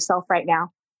Ivy yourself right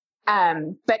now.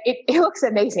 But it looks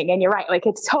amazing. And you're right. Like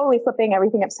it's totally flipping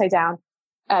everything upside down.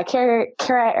 Kara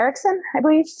Erickson, I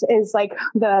believe, is like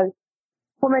the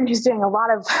woman who's doing a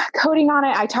lot of coding on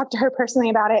it. I talked to her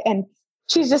personally about it, and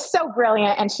she's just so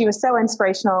brilliant. And she was so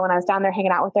inspirational when I was down there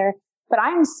hanging out with her. But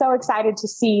I'm so excited to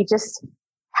see just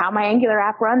how my Angular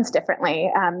app runs differently.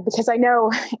 Because I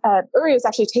know Uri is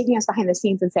actually taking us behind the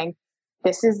scenes and saying,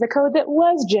 this is the code that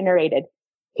was generated.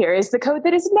 Here is the code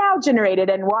that is now generated,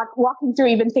 and walking through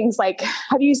even things like,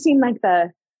 have you seen like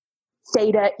the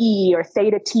theta E or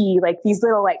theta T, like these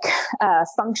little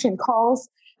function calls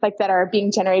like that are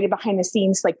being generated behind the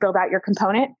scenes to like build out your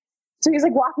component? So he's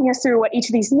like walking us through what each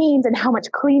of these means and how much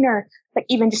cleaner, like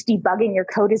even just debugging your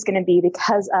code is going to be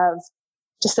because of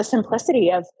just the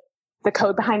simplicity of the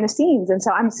code behind the scenes. And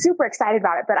so I'm super excited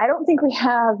about it, but I don't think we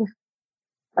have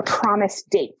a promised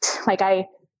date.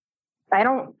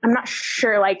 I'm not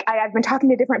sure. Like I've been talking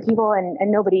to different people and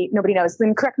nobody knows.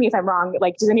 Then correct me if I'm wrong.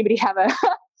 Like, does anybody have a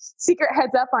secret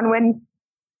heads up on when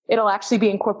it'll actually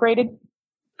be incorporated?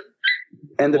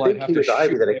 And the big key with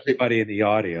Ivy that everybody in the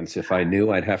audience, if I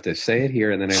knew, I'd have to say it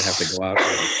here, and then I'd have to go out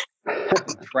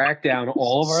and track down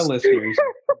all of our listeners.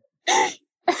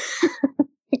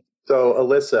 So,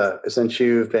 Alyssa, since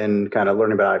you've been kind of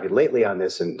learning about Ivy lately on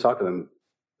this and talking to them,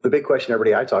 the big question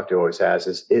everybody I talk to always has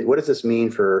is, what does this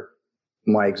mean for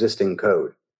my existing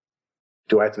code?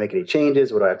 Do I have to make any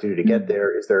changes? What do I have to do to get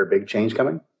there? Is there a big change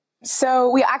coming? So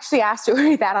we actually asked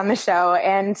Uri that on the show,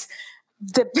 and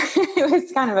it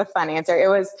was kind of a fun answer. It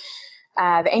was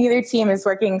the Angular team is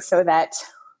working so that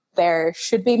there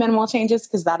should be minimal changes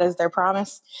because that is their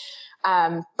promise.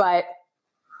 But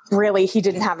really, he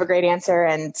didn't have a great answer,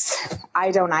 and I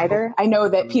don't either. I know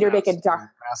that Peter Bacon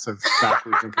massive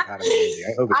backwards incompatibility.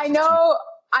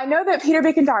 I know that Peter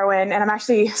Bacon Darwin, and I'm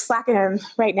actually slacking him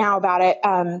right now about it,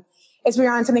 is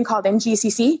we're on something called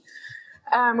NGCC,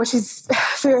 which is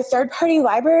for your third-party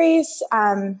libraries.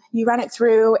 You run it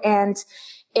through, and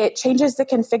it changes the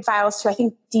config files to, I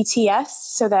think, DTS,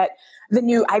 so that the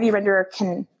new Ivy renderer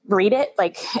can read it,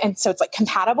 and so it's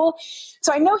compatible.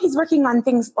 So I know he's working on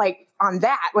things on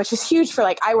that, which is huge for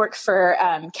I work for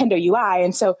Kendo UI,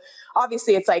 and so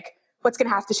obviously it's what's going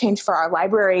to have to change for our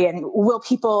library, and will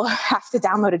people have to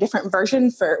download a different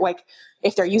version for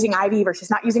if they're using Ivy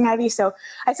versus not using Ivy? So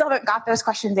I still haven't got those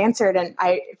questions answered, and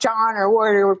John or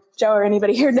Ward or Joe or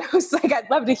anybody here knows, I'd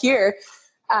love to hear,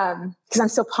 because I'm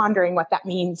still pondering what that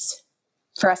means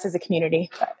for us as a community.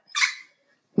 But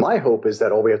my hope is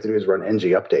that all we have to do is run ng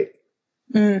update.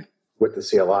 with the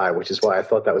CLI, which is why I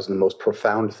thought that was the most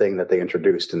profound thing that they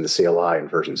introduced in the CLI in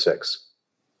version 6.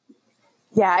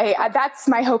 Yeah, that's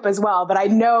my hope as well. But I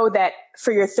know that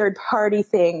for your third-party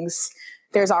things,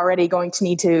 there's already going to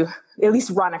need to at least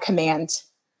run a command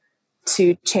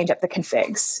to change up the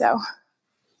configs. So,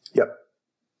 yep.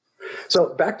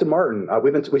 So back to Martin.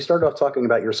 We started off talking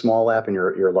about your small app and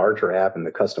your larger app and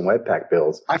the custom Webpack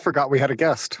builds. I forgot we had a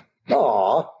guest.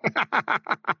 Aw.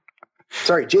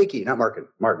 Sorry, Jakey, not Martin.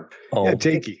 Oh. Yeah,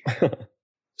 Jakey.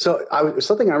 So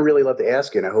something I really love to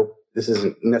ask you, and I hope this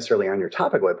isn't necessarily on your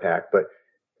topic, Webpack, but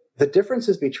the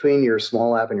differences between your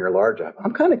small app and your large app,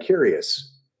 I'm kind of curious.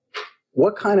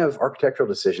 What kind of architectural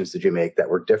decisions did you make that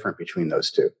were different between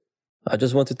those two? I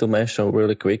just wanted to mention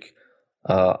really quick.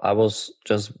 I was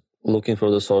just looking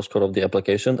for the source code of the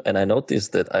application, and I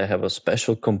noticed that I have a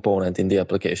special component in the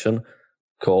application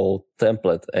called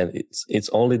template, and it's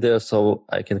only there so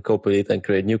I can copy it and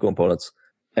create new components.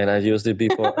 And I used it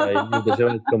before I knew the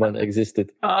generate command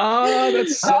existed. Oh,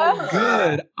 that's so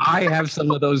good. I have some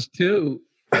of those too.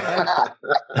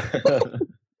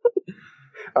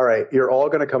 All right, you're all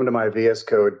going to come to my VS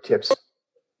Code tips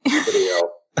video.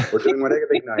 We're doing one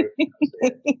every night.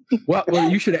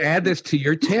 Well, you should add this to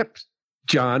your tips,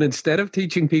 John. Instead of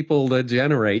teaching people to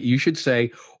generate, you should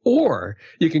say, or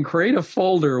you can create a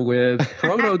folder with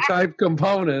prototype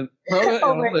component.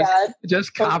 Oh my God.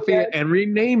 Just copy it and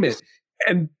rename it.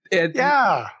 And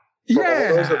Yeah. For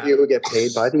all those of you who get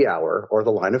paid by the hour or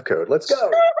the line of code, let's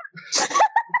go.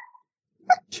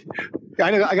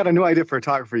 I got a new idea for a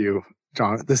talk for you,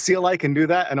 John. The CLI can do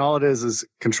that, and all it is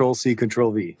Control-C,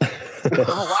 Control-V.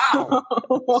 Oh, wow.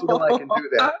 CLI can do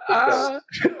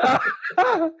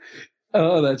that.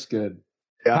 Oh, that's good.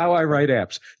 Yeah. How I write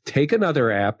apps. Take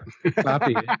another app,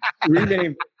 copy it,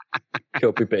 rename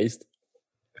Copy paste.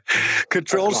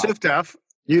 Control-Shift-F.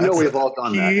 You know we've all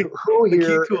done that. Who The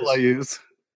here key tool I use.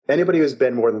 Anybody who's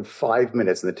been more than 5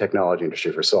 minutes in the technology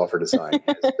industry for software design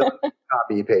has done the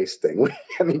copy paste thing.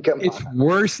 I mean, come It's on.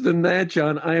 worse than that,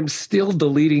 John. I am still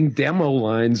deleting demo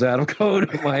lines out of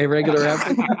code of my regular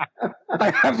app.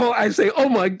 I say, oh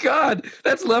my God,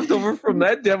 that's leftover from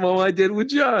that demo I did with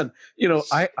John. You know,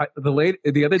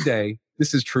 the other day,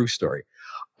 this is true story.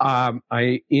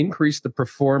 I increased the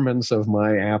performance of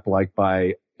my app like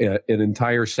by an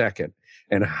entire second.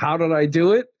 And how did I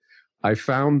do it? I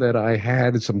found that I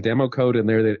had some demo code in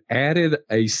there that added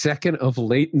a second of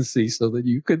latency so that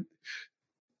you could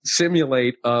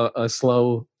simulate a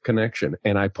slow connection.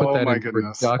 And I put that in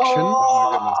production.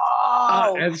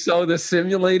 And so the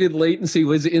simulated latency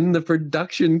was in the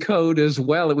production code as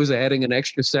well. It was adding an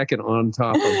extra second on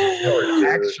top of it. It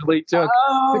actually took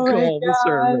to call the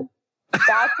server.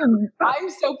 I'm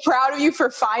so proud of you for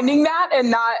finding that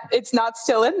and it's not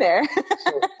still in there.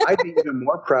 So I'd be even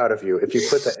more proud of you if you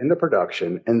put that into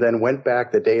production and then went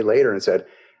back the day later and said,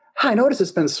 I noticed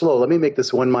it's been slow. Let me make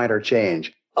this one minor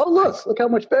change. Oh, look how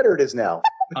much better it is now.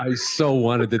 I so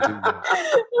wanted to do that.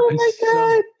 Oh my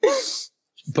God.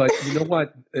 But you know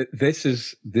what?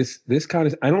 This kind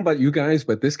of, I don't know about you guys,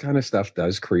 but this kind of stuff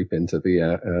does creep into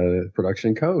the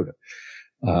production code.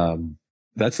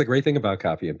 That's the great thing about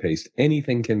copy and paste.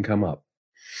 Anything can come up.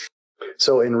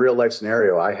 So in real life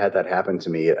scenario, I had that happen to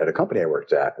me at a company I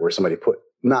worked at where somebody put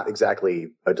not exactly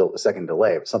a second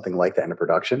delay, but something like that into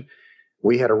production.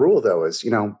 We had a rule though is,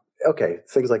 okay,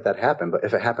 things like that happen, but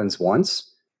if it happens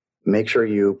once, make sure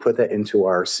you put that into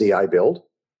our CI build.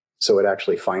 So it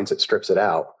actually finds it, strips it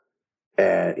out,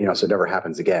 and so it never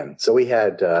happens again. So we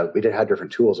had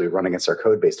different tools we run against our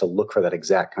code base to look for that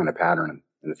exact kind of pattern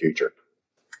in the future.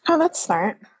 Oh, that's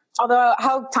smart. Although,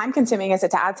 how time consuming is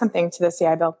it to add something to the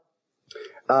CI build?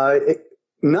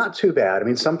 Not too bad. I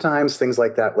mean, sometimes things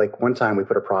like that. Like one time we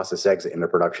put a process exit into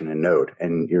production in Node,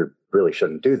 and you really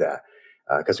shouldn't do that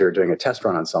because we were doing a test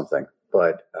run on something.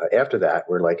 But after that,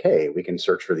 we're like, hey, we can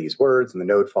search for these words in the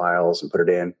Node files and put it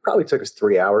in. Probably took us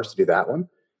 3 hours to do that one.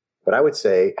 But I would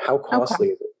say, how costly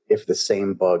is it if the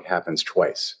same bug happens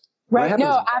twice? Right.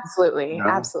 No, absolutely.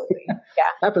 Absolutely. Yeah.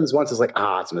 Happens once, it's like,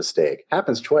 it's a mistake.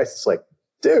 Happens twice, it's like,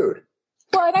 dude.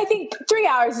 Well, and I think 3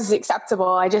 hours is acceptable.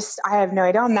 I have no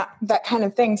idea on that kind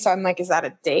of thing. So I'm like, is that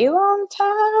a day-long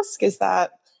task? Is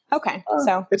that... Okay,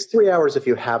 so it's 3 hours if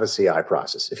you have a CI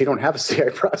process. If you don't have a CI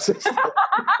process,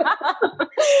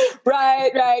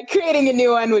 right. Creating a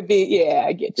new one would be,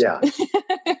 I get you. Yeah.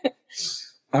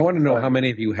 I want to know how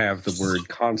many of you have the word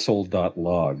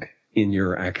console.log in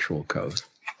your actual code.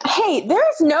 Hey,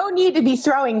 there's no need to be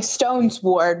throwing stones,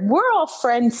 Ward. We're all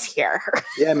friends here.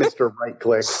 Yeah, Mr. Right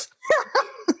Click. So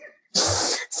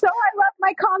I love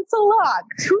my console log.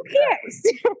 Who cares?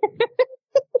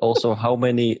 Also, how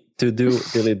many to do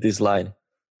delete this line?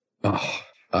 Oh,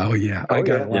 Oh yeah, I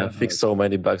got a lot of fixed so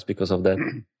many bugs because of that.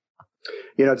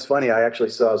 It's funny. I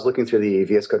was looking through the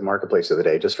VS Code Marketplace the other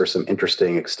day just for some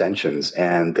interesting extensions.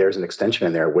 And there's an extension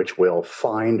in there which will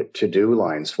find to-do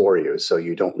lines for you so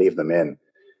you don't leave them in,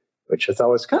 which I thought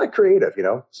was kind of creative,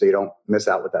 so you don't miss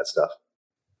out with that stuff.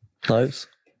 Nice.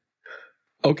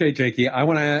 Okay, Jakey, I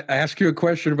want to ask you a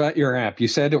question about your app. You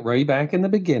said it way back in the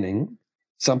beginning,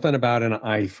 something about an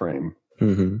iframe.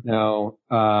 Mm-hmm. Now,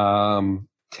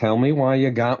 tell me why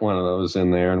you got one of those in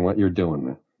there and what you're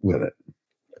doing with it.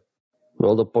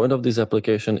 Well, the point of this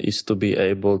application is to be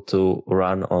able to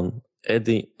run on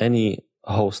any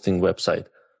hosting website.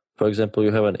 For example,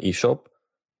 you have an eShop,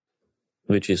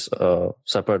 which is a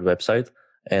separate website,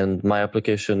 and my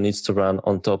application needs to run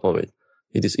on top of it.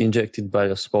 It is injected by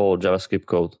a small JavaScript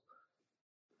code.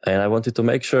 And I wanted to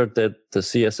make sure that the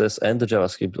CSS and the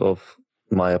JavaScript of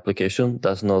my application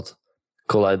does not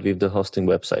collide with the hosting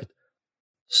website.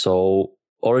 So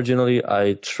originally,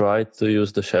 I tried to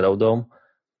use the Shadow DOM,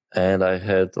 and I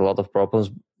had a lot of problems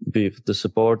with the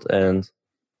support and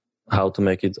how to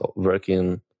make it work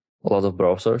in a lot of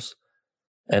browsers.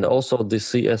 And also the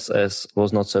CSS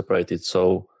was not separated.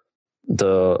 So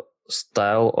the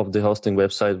style of the hosting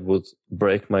website would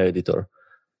break my editor.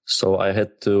 So I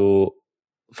had to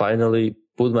finally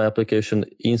put my application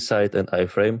inside an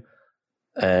iframe,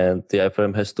 and the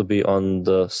iframe has to be on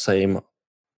the same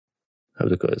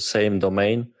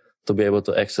domain to be able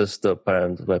to access the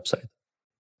parent website.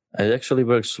 And it actually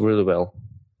works really well.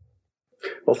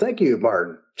 Well, thank you,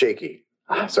 Martin. Jakey.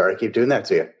 Sorry, I keep doing that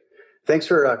to you. Thanks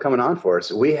for coming on for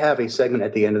us. We have a segment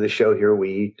at the end of the show here.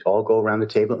 We all go around the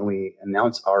table and we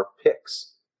announce our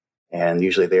picks. And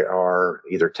usually they are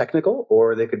either technical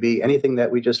or they could be anything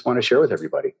that we just want to share with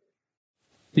everybody.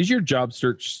 Is your job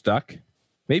search stuck?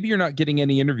 Maybe you're not getting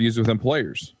any interviews with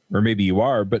employers. Or maybe you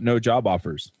are, but no job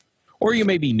offers. Or you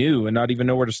may be new and not even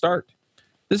know where to start.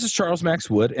 This is Charles Max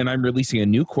Wood, and I'm releasing a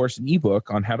new course and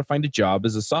ebook on how to find a job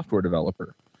as a software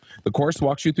developer. The course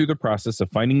walks you through the process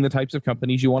of finding the types of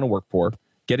companies you want to work for,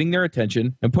 getting their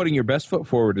attention, and putting your best foot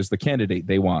forward as the candidate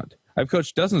they want. I've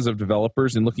coached dozens of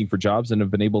developers in looking for jobs and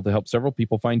have been able to help several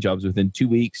people find jobs within 2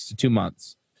 weeks to 2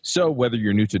 months. So whether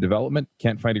you're new to development,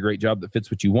 can't find a great job that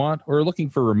fits what you want, or are looking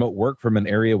for remote work from an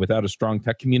area without a strong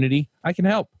tech community, I can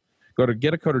help. Go to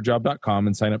getacoderjob.com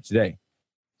and sign up today.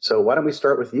 So why don't we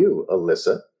start with you,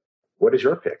 Alyssa? What is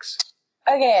your picks?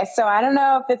 Okay, so I don't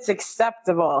know if it's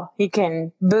acceptable. You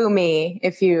can boo me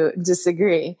if you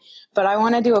disagree. But I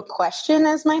want to do a question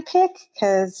as my pick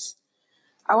because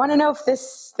I want to know if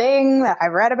this thing that I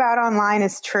read about online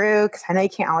is true, because I know you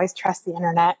can't always trust the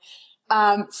internet.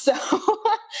 So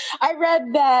I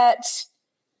read that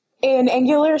in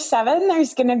Angular 7,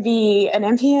 there's going to be an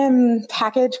NPM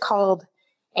package called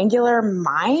Angular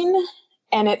Mine,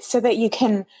 and it's so that you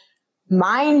can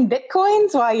mine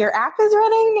Bitcoins while your app is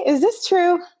running. Is this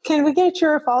true? Can we get a true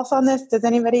or false on this? Does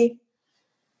anybody?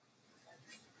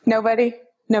 Nobody?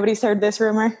 Nobody's heard this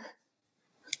rumor?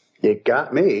 You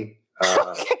got me.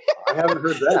 I haven't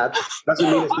heard that. Doesn't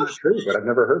mean it's not true, but I've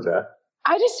never heard that.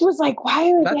 I just was like,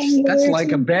 why are they? That's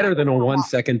like a better than a 1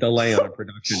 second delay on a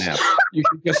production app. You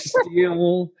should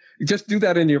just do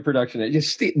that in your production app.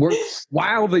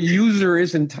 While the user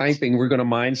isn't typing, we're going to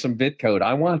mine some bitcode.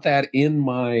 I want that in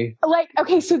my...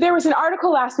 Okay, so there was an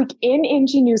article last week in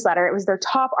NG Newsletter. It was their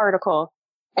top article.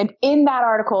 And in that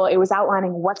article, it was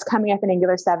outlining what's coming up in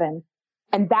Angular 7.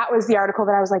 And that was the article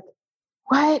that I was like,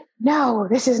 what? No,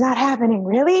 this is not happening.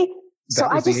 Really?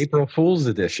 That was the April Fool's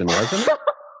edition, wasn't it?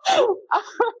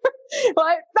 Well,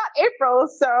 it's not April,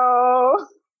 so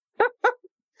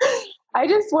I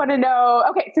just want to know.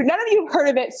 Okay, so none of you have heard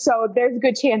of it, so there's a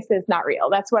good chance that it's not real.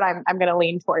 That's what I'm going to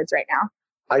lean towards right now.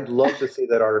 I'd love to see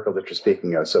that article that you're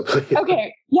speaking of, so please.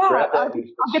 Okay, yeah, I'll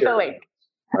get the link.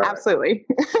 Right. Absolutely.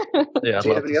 Yeah, do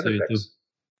you have any other picks?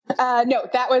 No,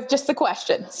 that was just the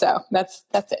question, so that's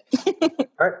it.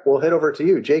 All right, we'll head over to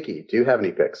you. Jakey, do you have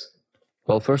any picks?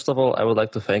 Well, first of all, I would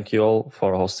like to thank you all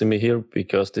for hosting me here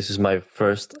because this is my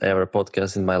first ever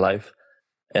podcast in my life.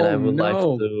 And I would like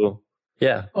to,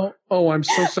 yeah. Oh, I'm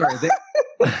so sorry.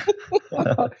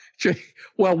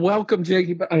 Well, welcome,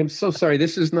 Jakey, but I'm so sorry.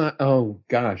 This is not, oh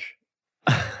gosh.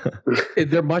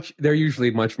 They're usually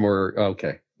much more,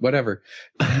 okay, whatever.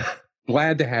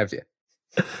 Glad to have you.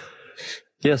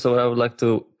 Yeah, so I would like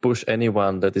to push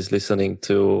anyone that is listening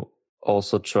to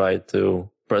also try to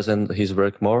present his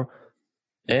work more.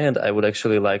 And I would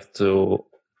actually like to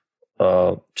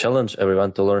challenge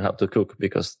everyone to learn how to cook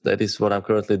because that is what I'm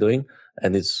currently doing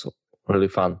and it's really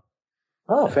fun.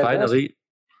 Oh, fantastic. Finally,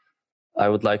 I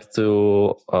would like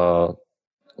to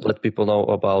let people know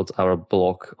about our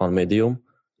blog on Medium.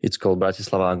 It's called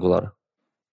Bratislava Angular.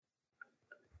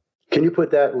 Can you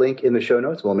put that link in the show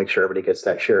notes? We'll make sure everybody gets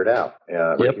that shared out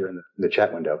right here in the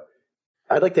chat window.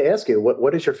 I'd like to ask you,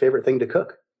 what is your favorite thing to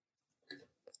cook?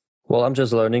 Well, I'm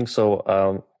just learning,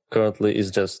 so currently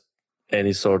it's just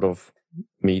any sort of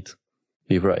meat,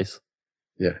 beef rice.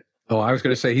 Yeah. Oh, I was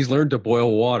going to say he's learned to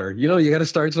boil water. You got to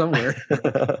start somewhere.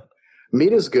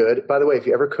 Meat is good. By the way, if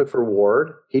you ever cook for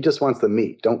Ward, he just wants the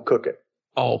meat. Don't cook it.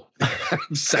 Oh,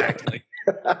 exactly.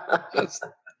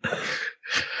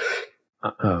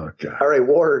 Oh, God. All right,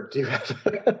 Ward, do you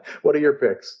have, what are your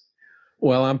picks?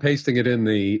 Well, I'm pasting it in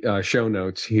the show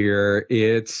notes here.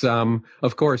 It's,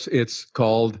 of course, it's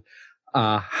called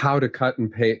How to Cut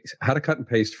and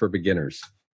Paste for Beginners.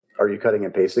 Are you cutting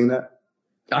and pasting that?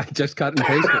 I just cut and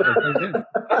pasted it.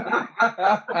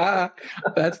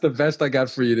 That's the best I got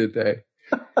for you today.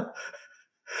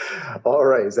 All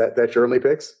right. Is that your only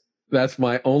picks? That's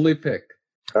my only pick.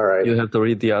 All right. You have to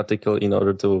read the article in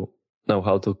order to know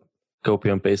how to copy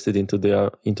and paste it into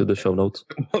the show notes.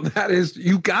 Well, that is,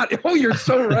 you got it. Oh, you're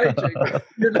so right, Jacob.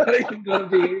 You're not even going to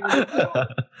be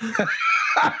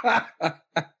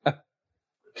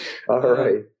All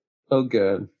right. Oh,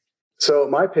 good. So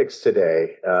my picks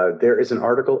today, there is an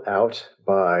article out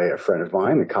by a friend of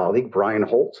mine, a colleague, Brian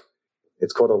Holt.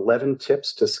 It's called 11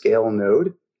 Tips to Scale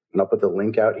Node. And I'll put the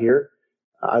link out here.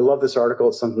 I love this article.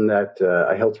 It's something that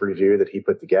I helped review that he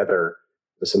put together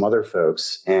with some other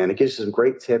folks. And it gives you some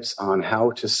great tips on how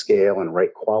to scale and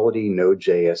write quality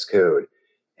Node.js code.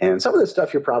 And some of this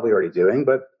stuff you're probably already doing,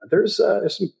 but there's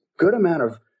some good amount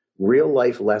of real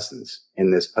life lessons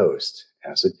in this post.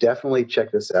 So definitely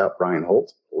check this out, Brian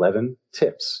Holt, 11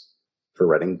 tips for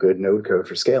writing good node code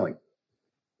for scaling.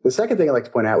 The second thing I'd like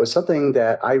to point out was something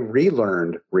that I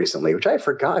relearned recently, which I had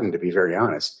forgotten, to be very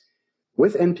honest.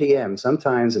 With NPM,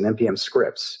 sometimes in NPM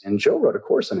scripts, and Joe wrote a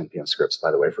course on NPM scripts, by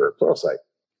the way, for Pluralsight,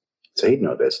 so he'd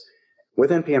know this.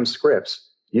 With NPM scripts,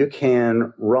 you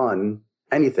can run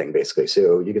anything, basically.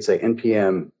 So you could say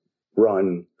npm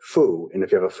run foo, and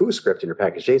if you have a foo script in your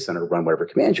package.json, it'll run whatever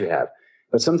commands you have.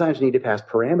 But sometimes you need to pass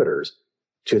parameters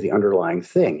to the underlying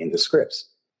thing in the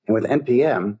scripts. And with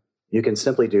NPM, you can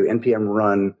simply do npm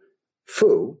run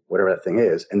foo, whatever that thing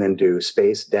is, and then do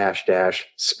space dash dash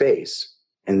space,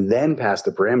 and then pass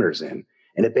the parameters in.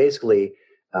 And it basically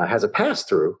has a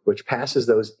pass-through, which passes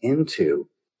those into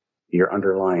your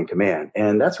underlying command.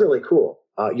 And that's really cool.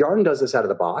 Yarn does this out of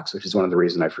the box, which is one of the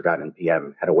reasons I forgot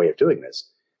NPM had a way of doing this.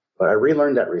 But I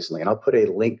relearned that recently, and I'll put a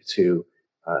link to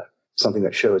something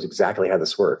that shows exactly how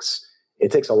this works.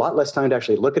 It takes a lot less time to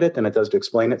actually look at it than it does to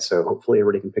explain it, so hopefully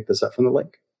everybody can pick this up from the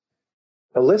link.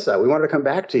 Alyssa, we wanted to come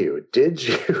back to you. Did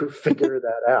you figure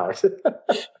that out?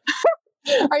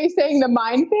 Are you saying the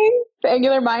mine thing? The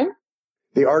Angular mine?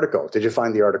 The article. Did you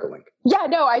find the article link? Yeah,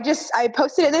 no, I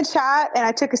posted it in the chat and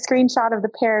I took a screenshot of the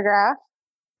paragraph.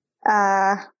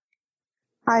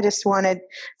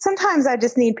 Sometimes I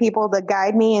just need people to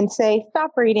guide me and say,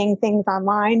 stop reading things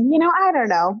online. I don't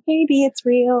know. Maybe it's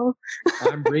real.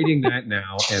 I'm reading that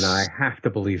now, and I have to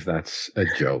believe that's a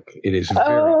joke. It is very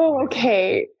funny.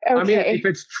 Okay. I mean, if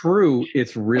it's true,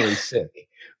 it's really sick.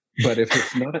 But if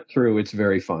it's not true, it's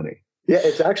very funny. Yeah,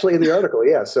 it's actually in the article.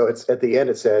 Yeah. So it's at the end,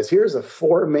 it says, here's the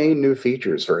 4 main new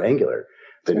features for Angular.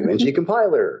 The new NG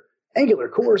compiler, Angular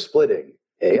core splitting,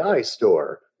 AI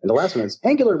store. And the last one is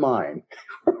Angular mine.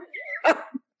 Yeah.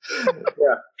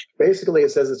 Basically,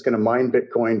 it says it's going to mine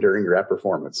Bitcoin during your app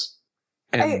performance.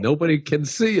 And nobody can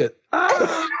see it.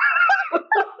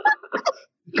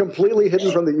 Completely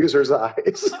hidden from the user's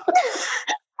eyes.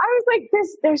 I was like,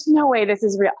 there's no way this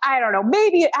is real. I don't know.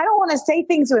 Maybe I don't want to say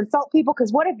things to insult people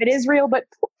because what if it is real? But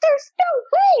there's no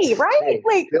way, right?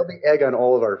 Hey, there'll be egg on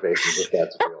all of our faces if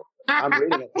that's real. I'm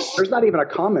reading it. There's not even a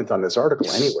comment on this article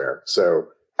anywhere. So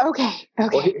okay.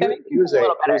 Well, here's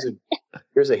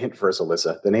a hint for us,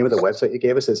 Alyssa. The name of the website you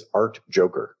gave us is Art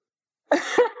Joker.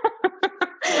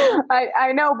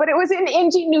 I know, but it was an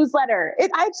NG newsletter.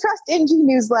 I trust NG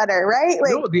newsletter, right?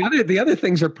 No, the other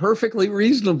things are perfectly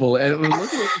reasonable, and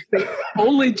the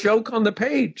only joke on the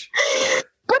page.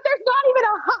 But there's not even a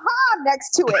ha-ha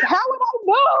next to it. How would I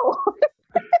know?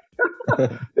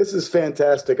 This is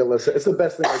fantastic, Alyssa. It's the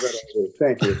best thing I've ever heard.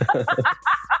 Thank you.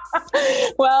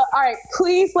 Well, all right.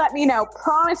 Please let me know.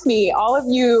 Promise me, all of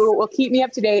you will keep me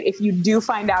up to date if you do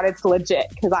find out it's legit,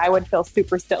 because I would feel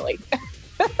super silly.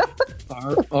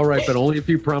 All right, but only if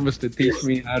you promise to teach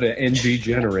me how to NG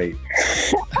generate.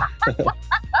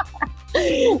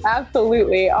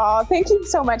 Absolutely. Oh, thank you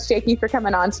so much, Jakey, for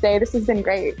coming on today. This has been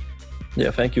great.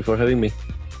 Yeah, thank you for having me.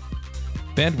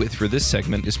 Bandwidth for this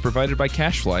segment is provided by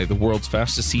CacheFly, the world's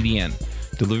fastest CDN.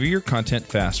 Deliver your content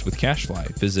fast with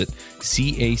CacheFly. Visit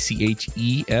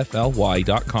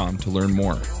CACHEFLY.com to learn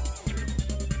more.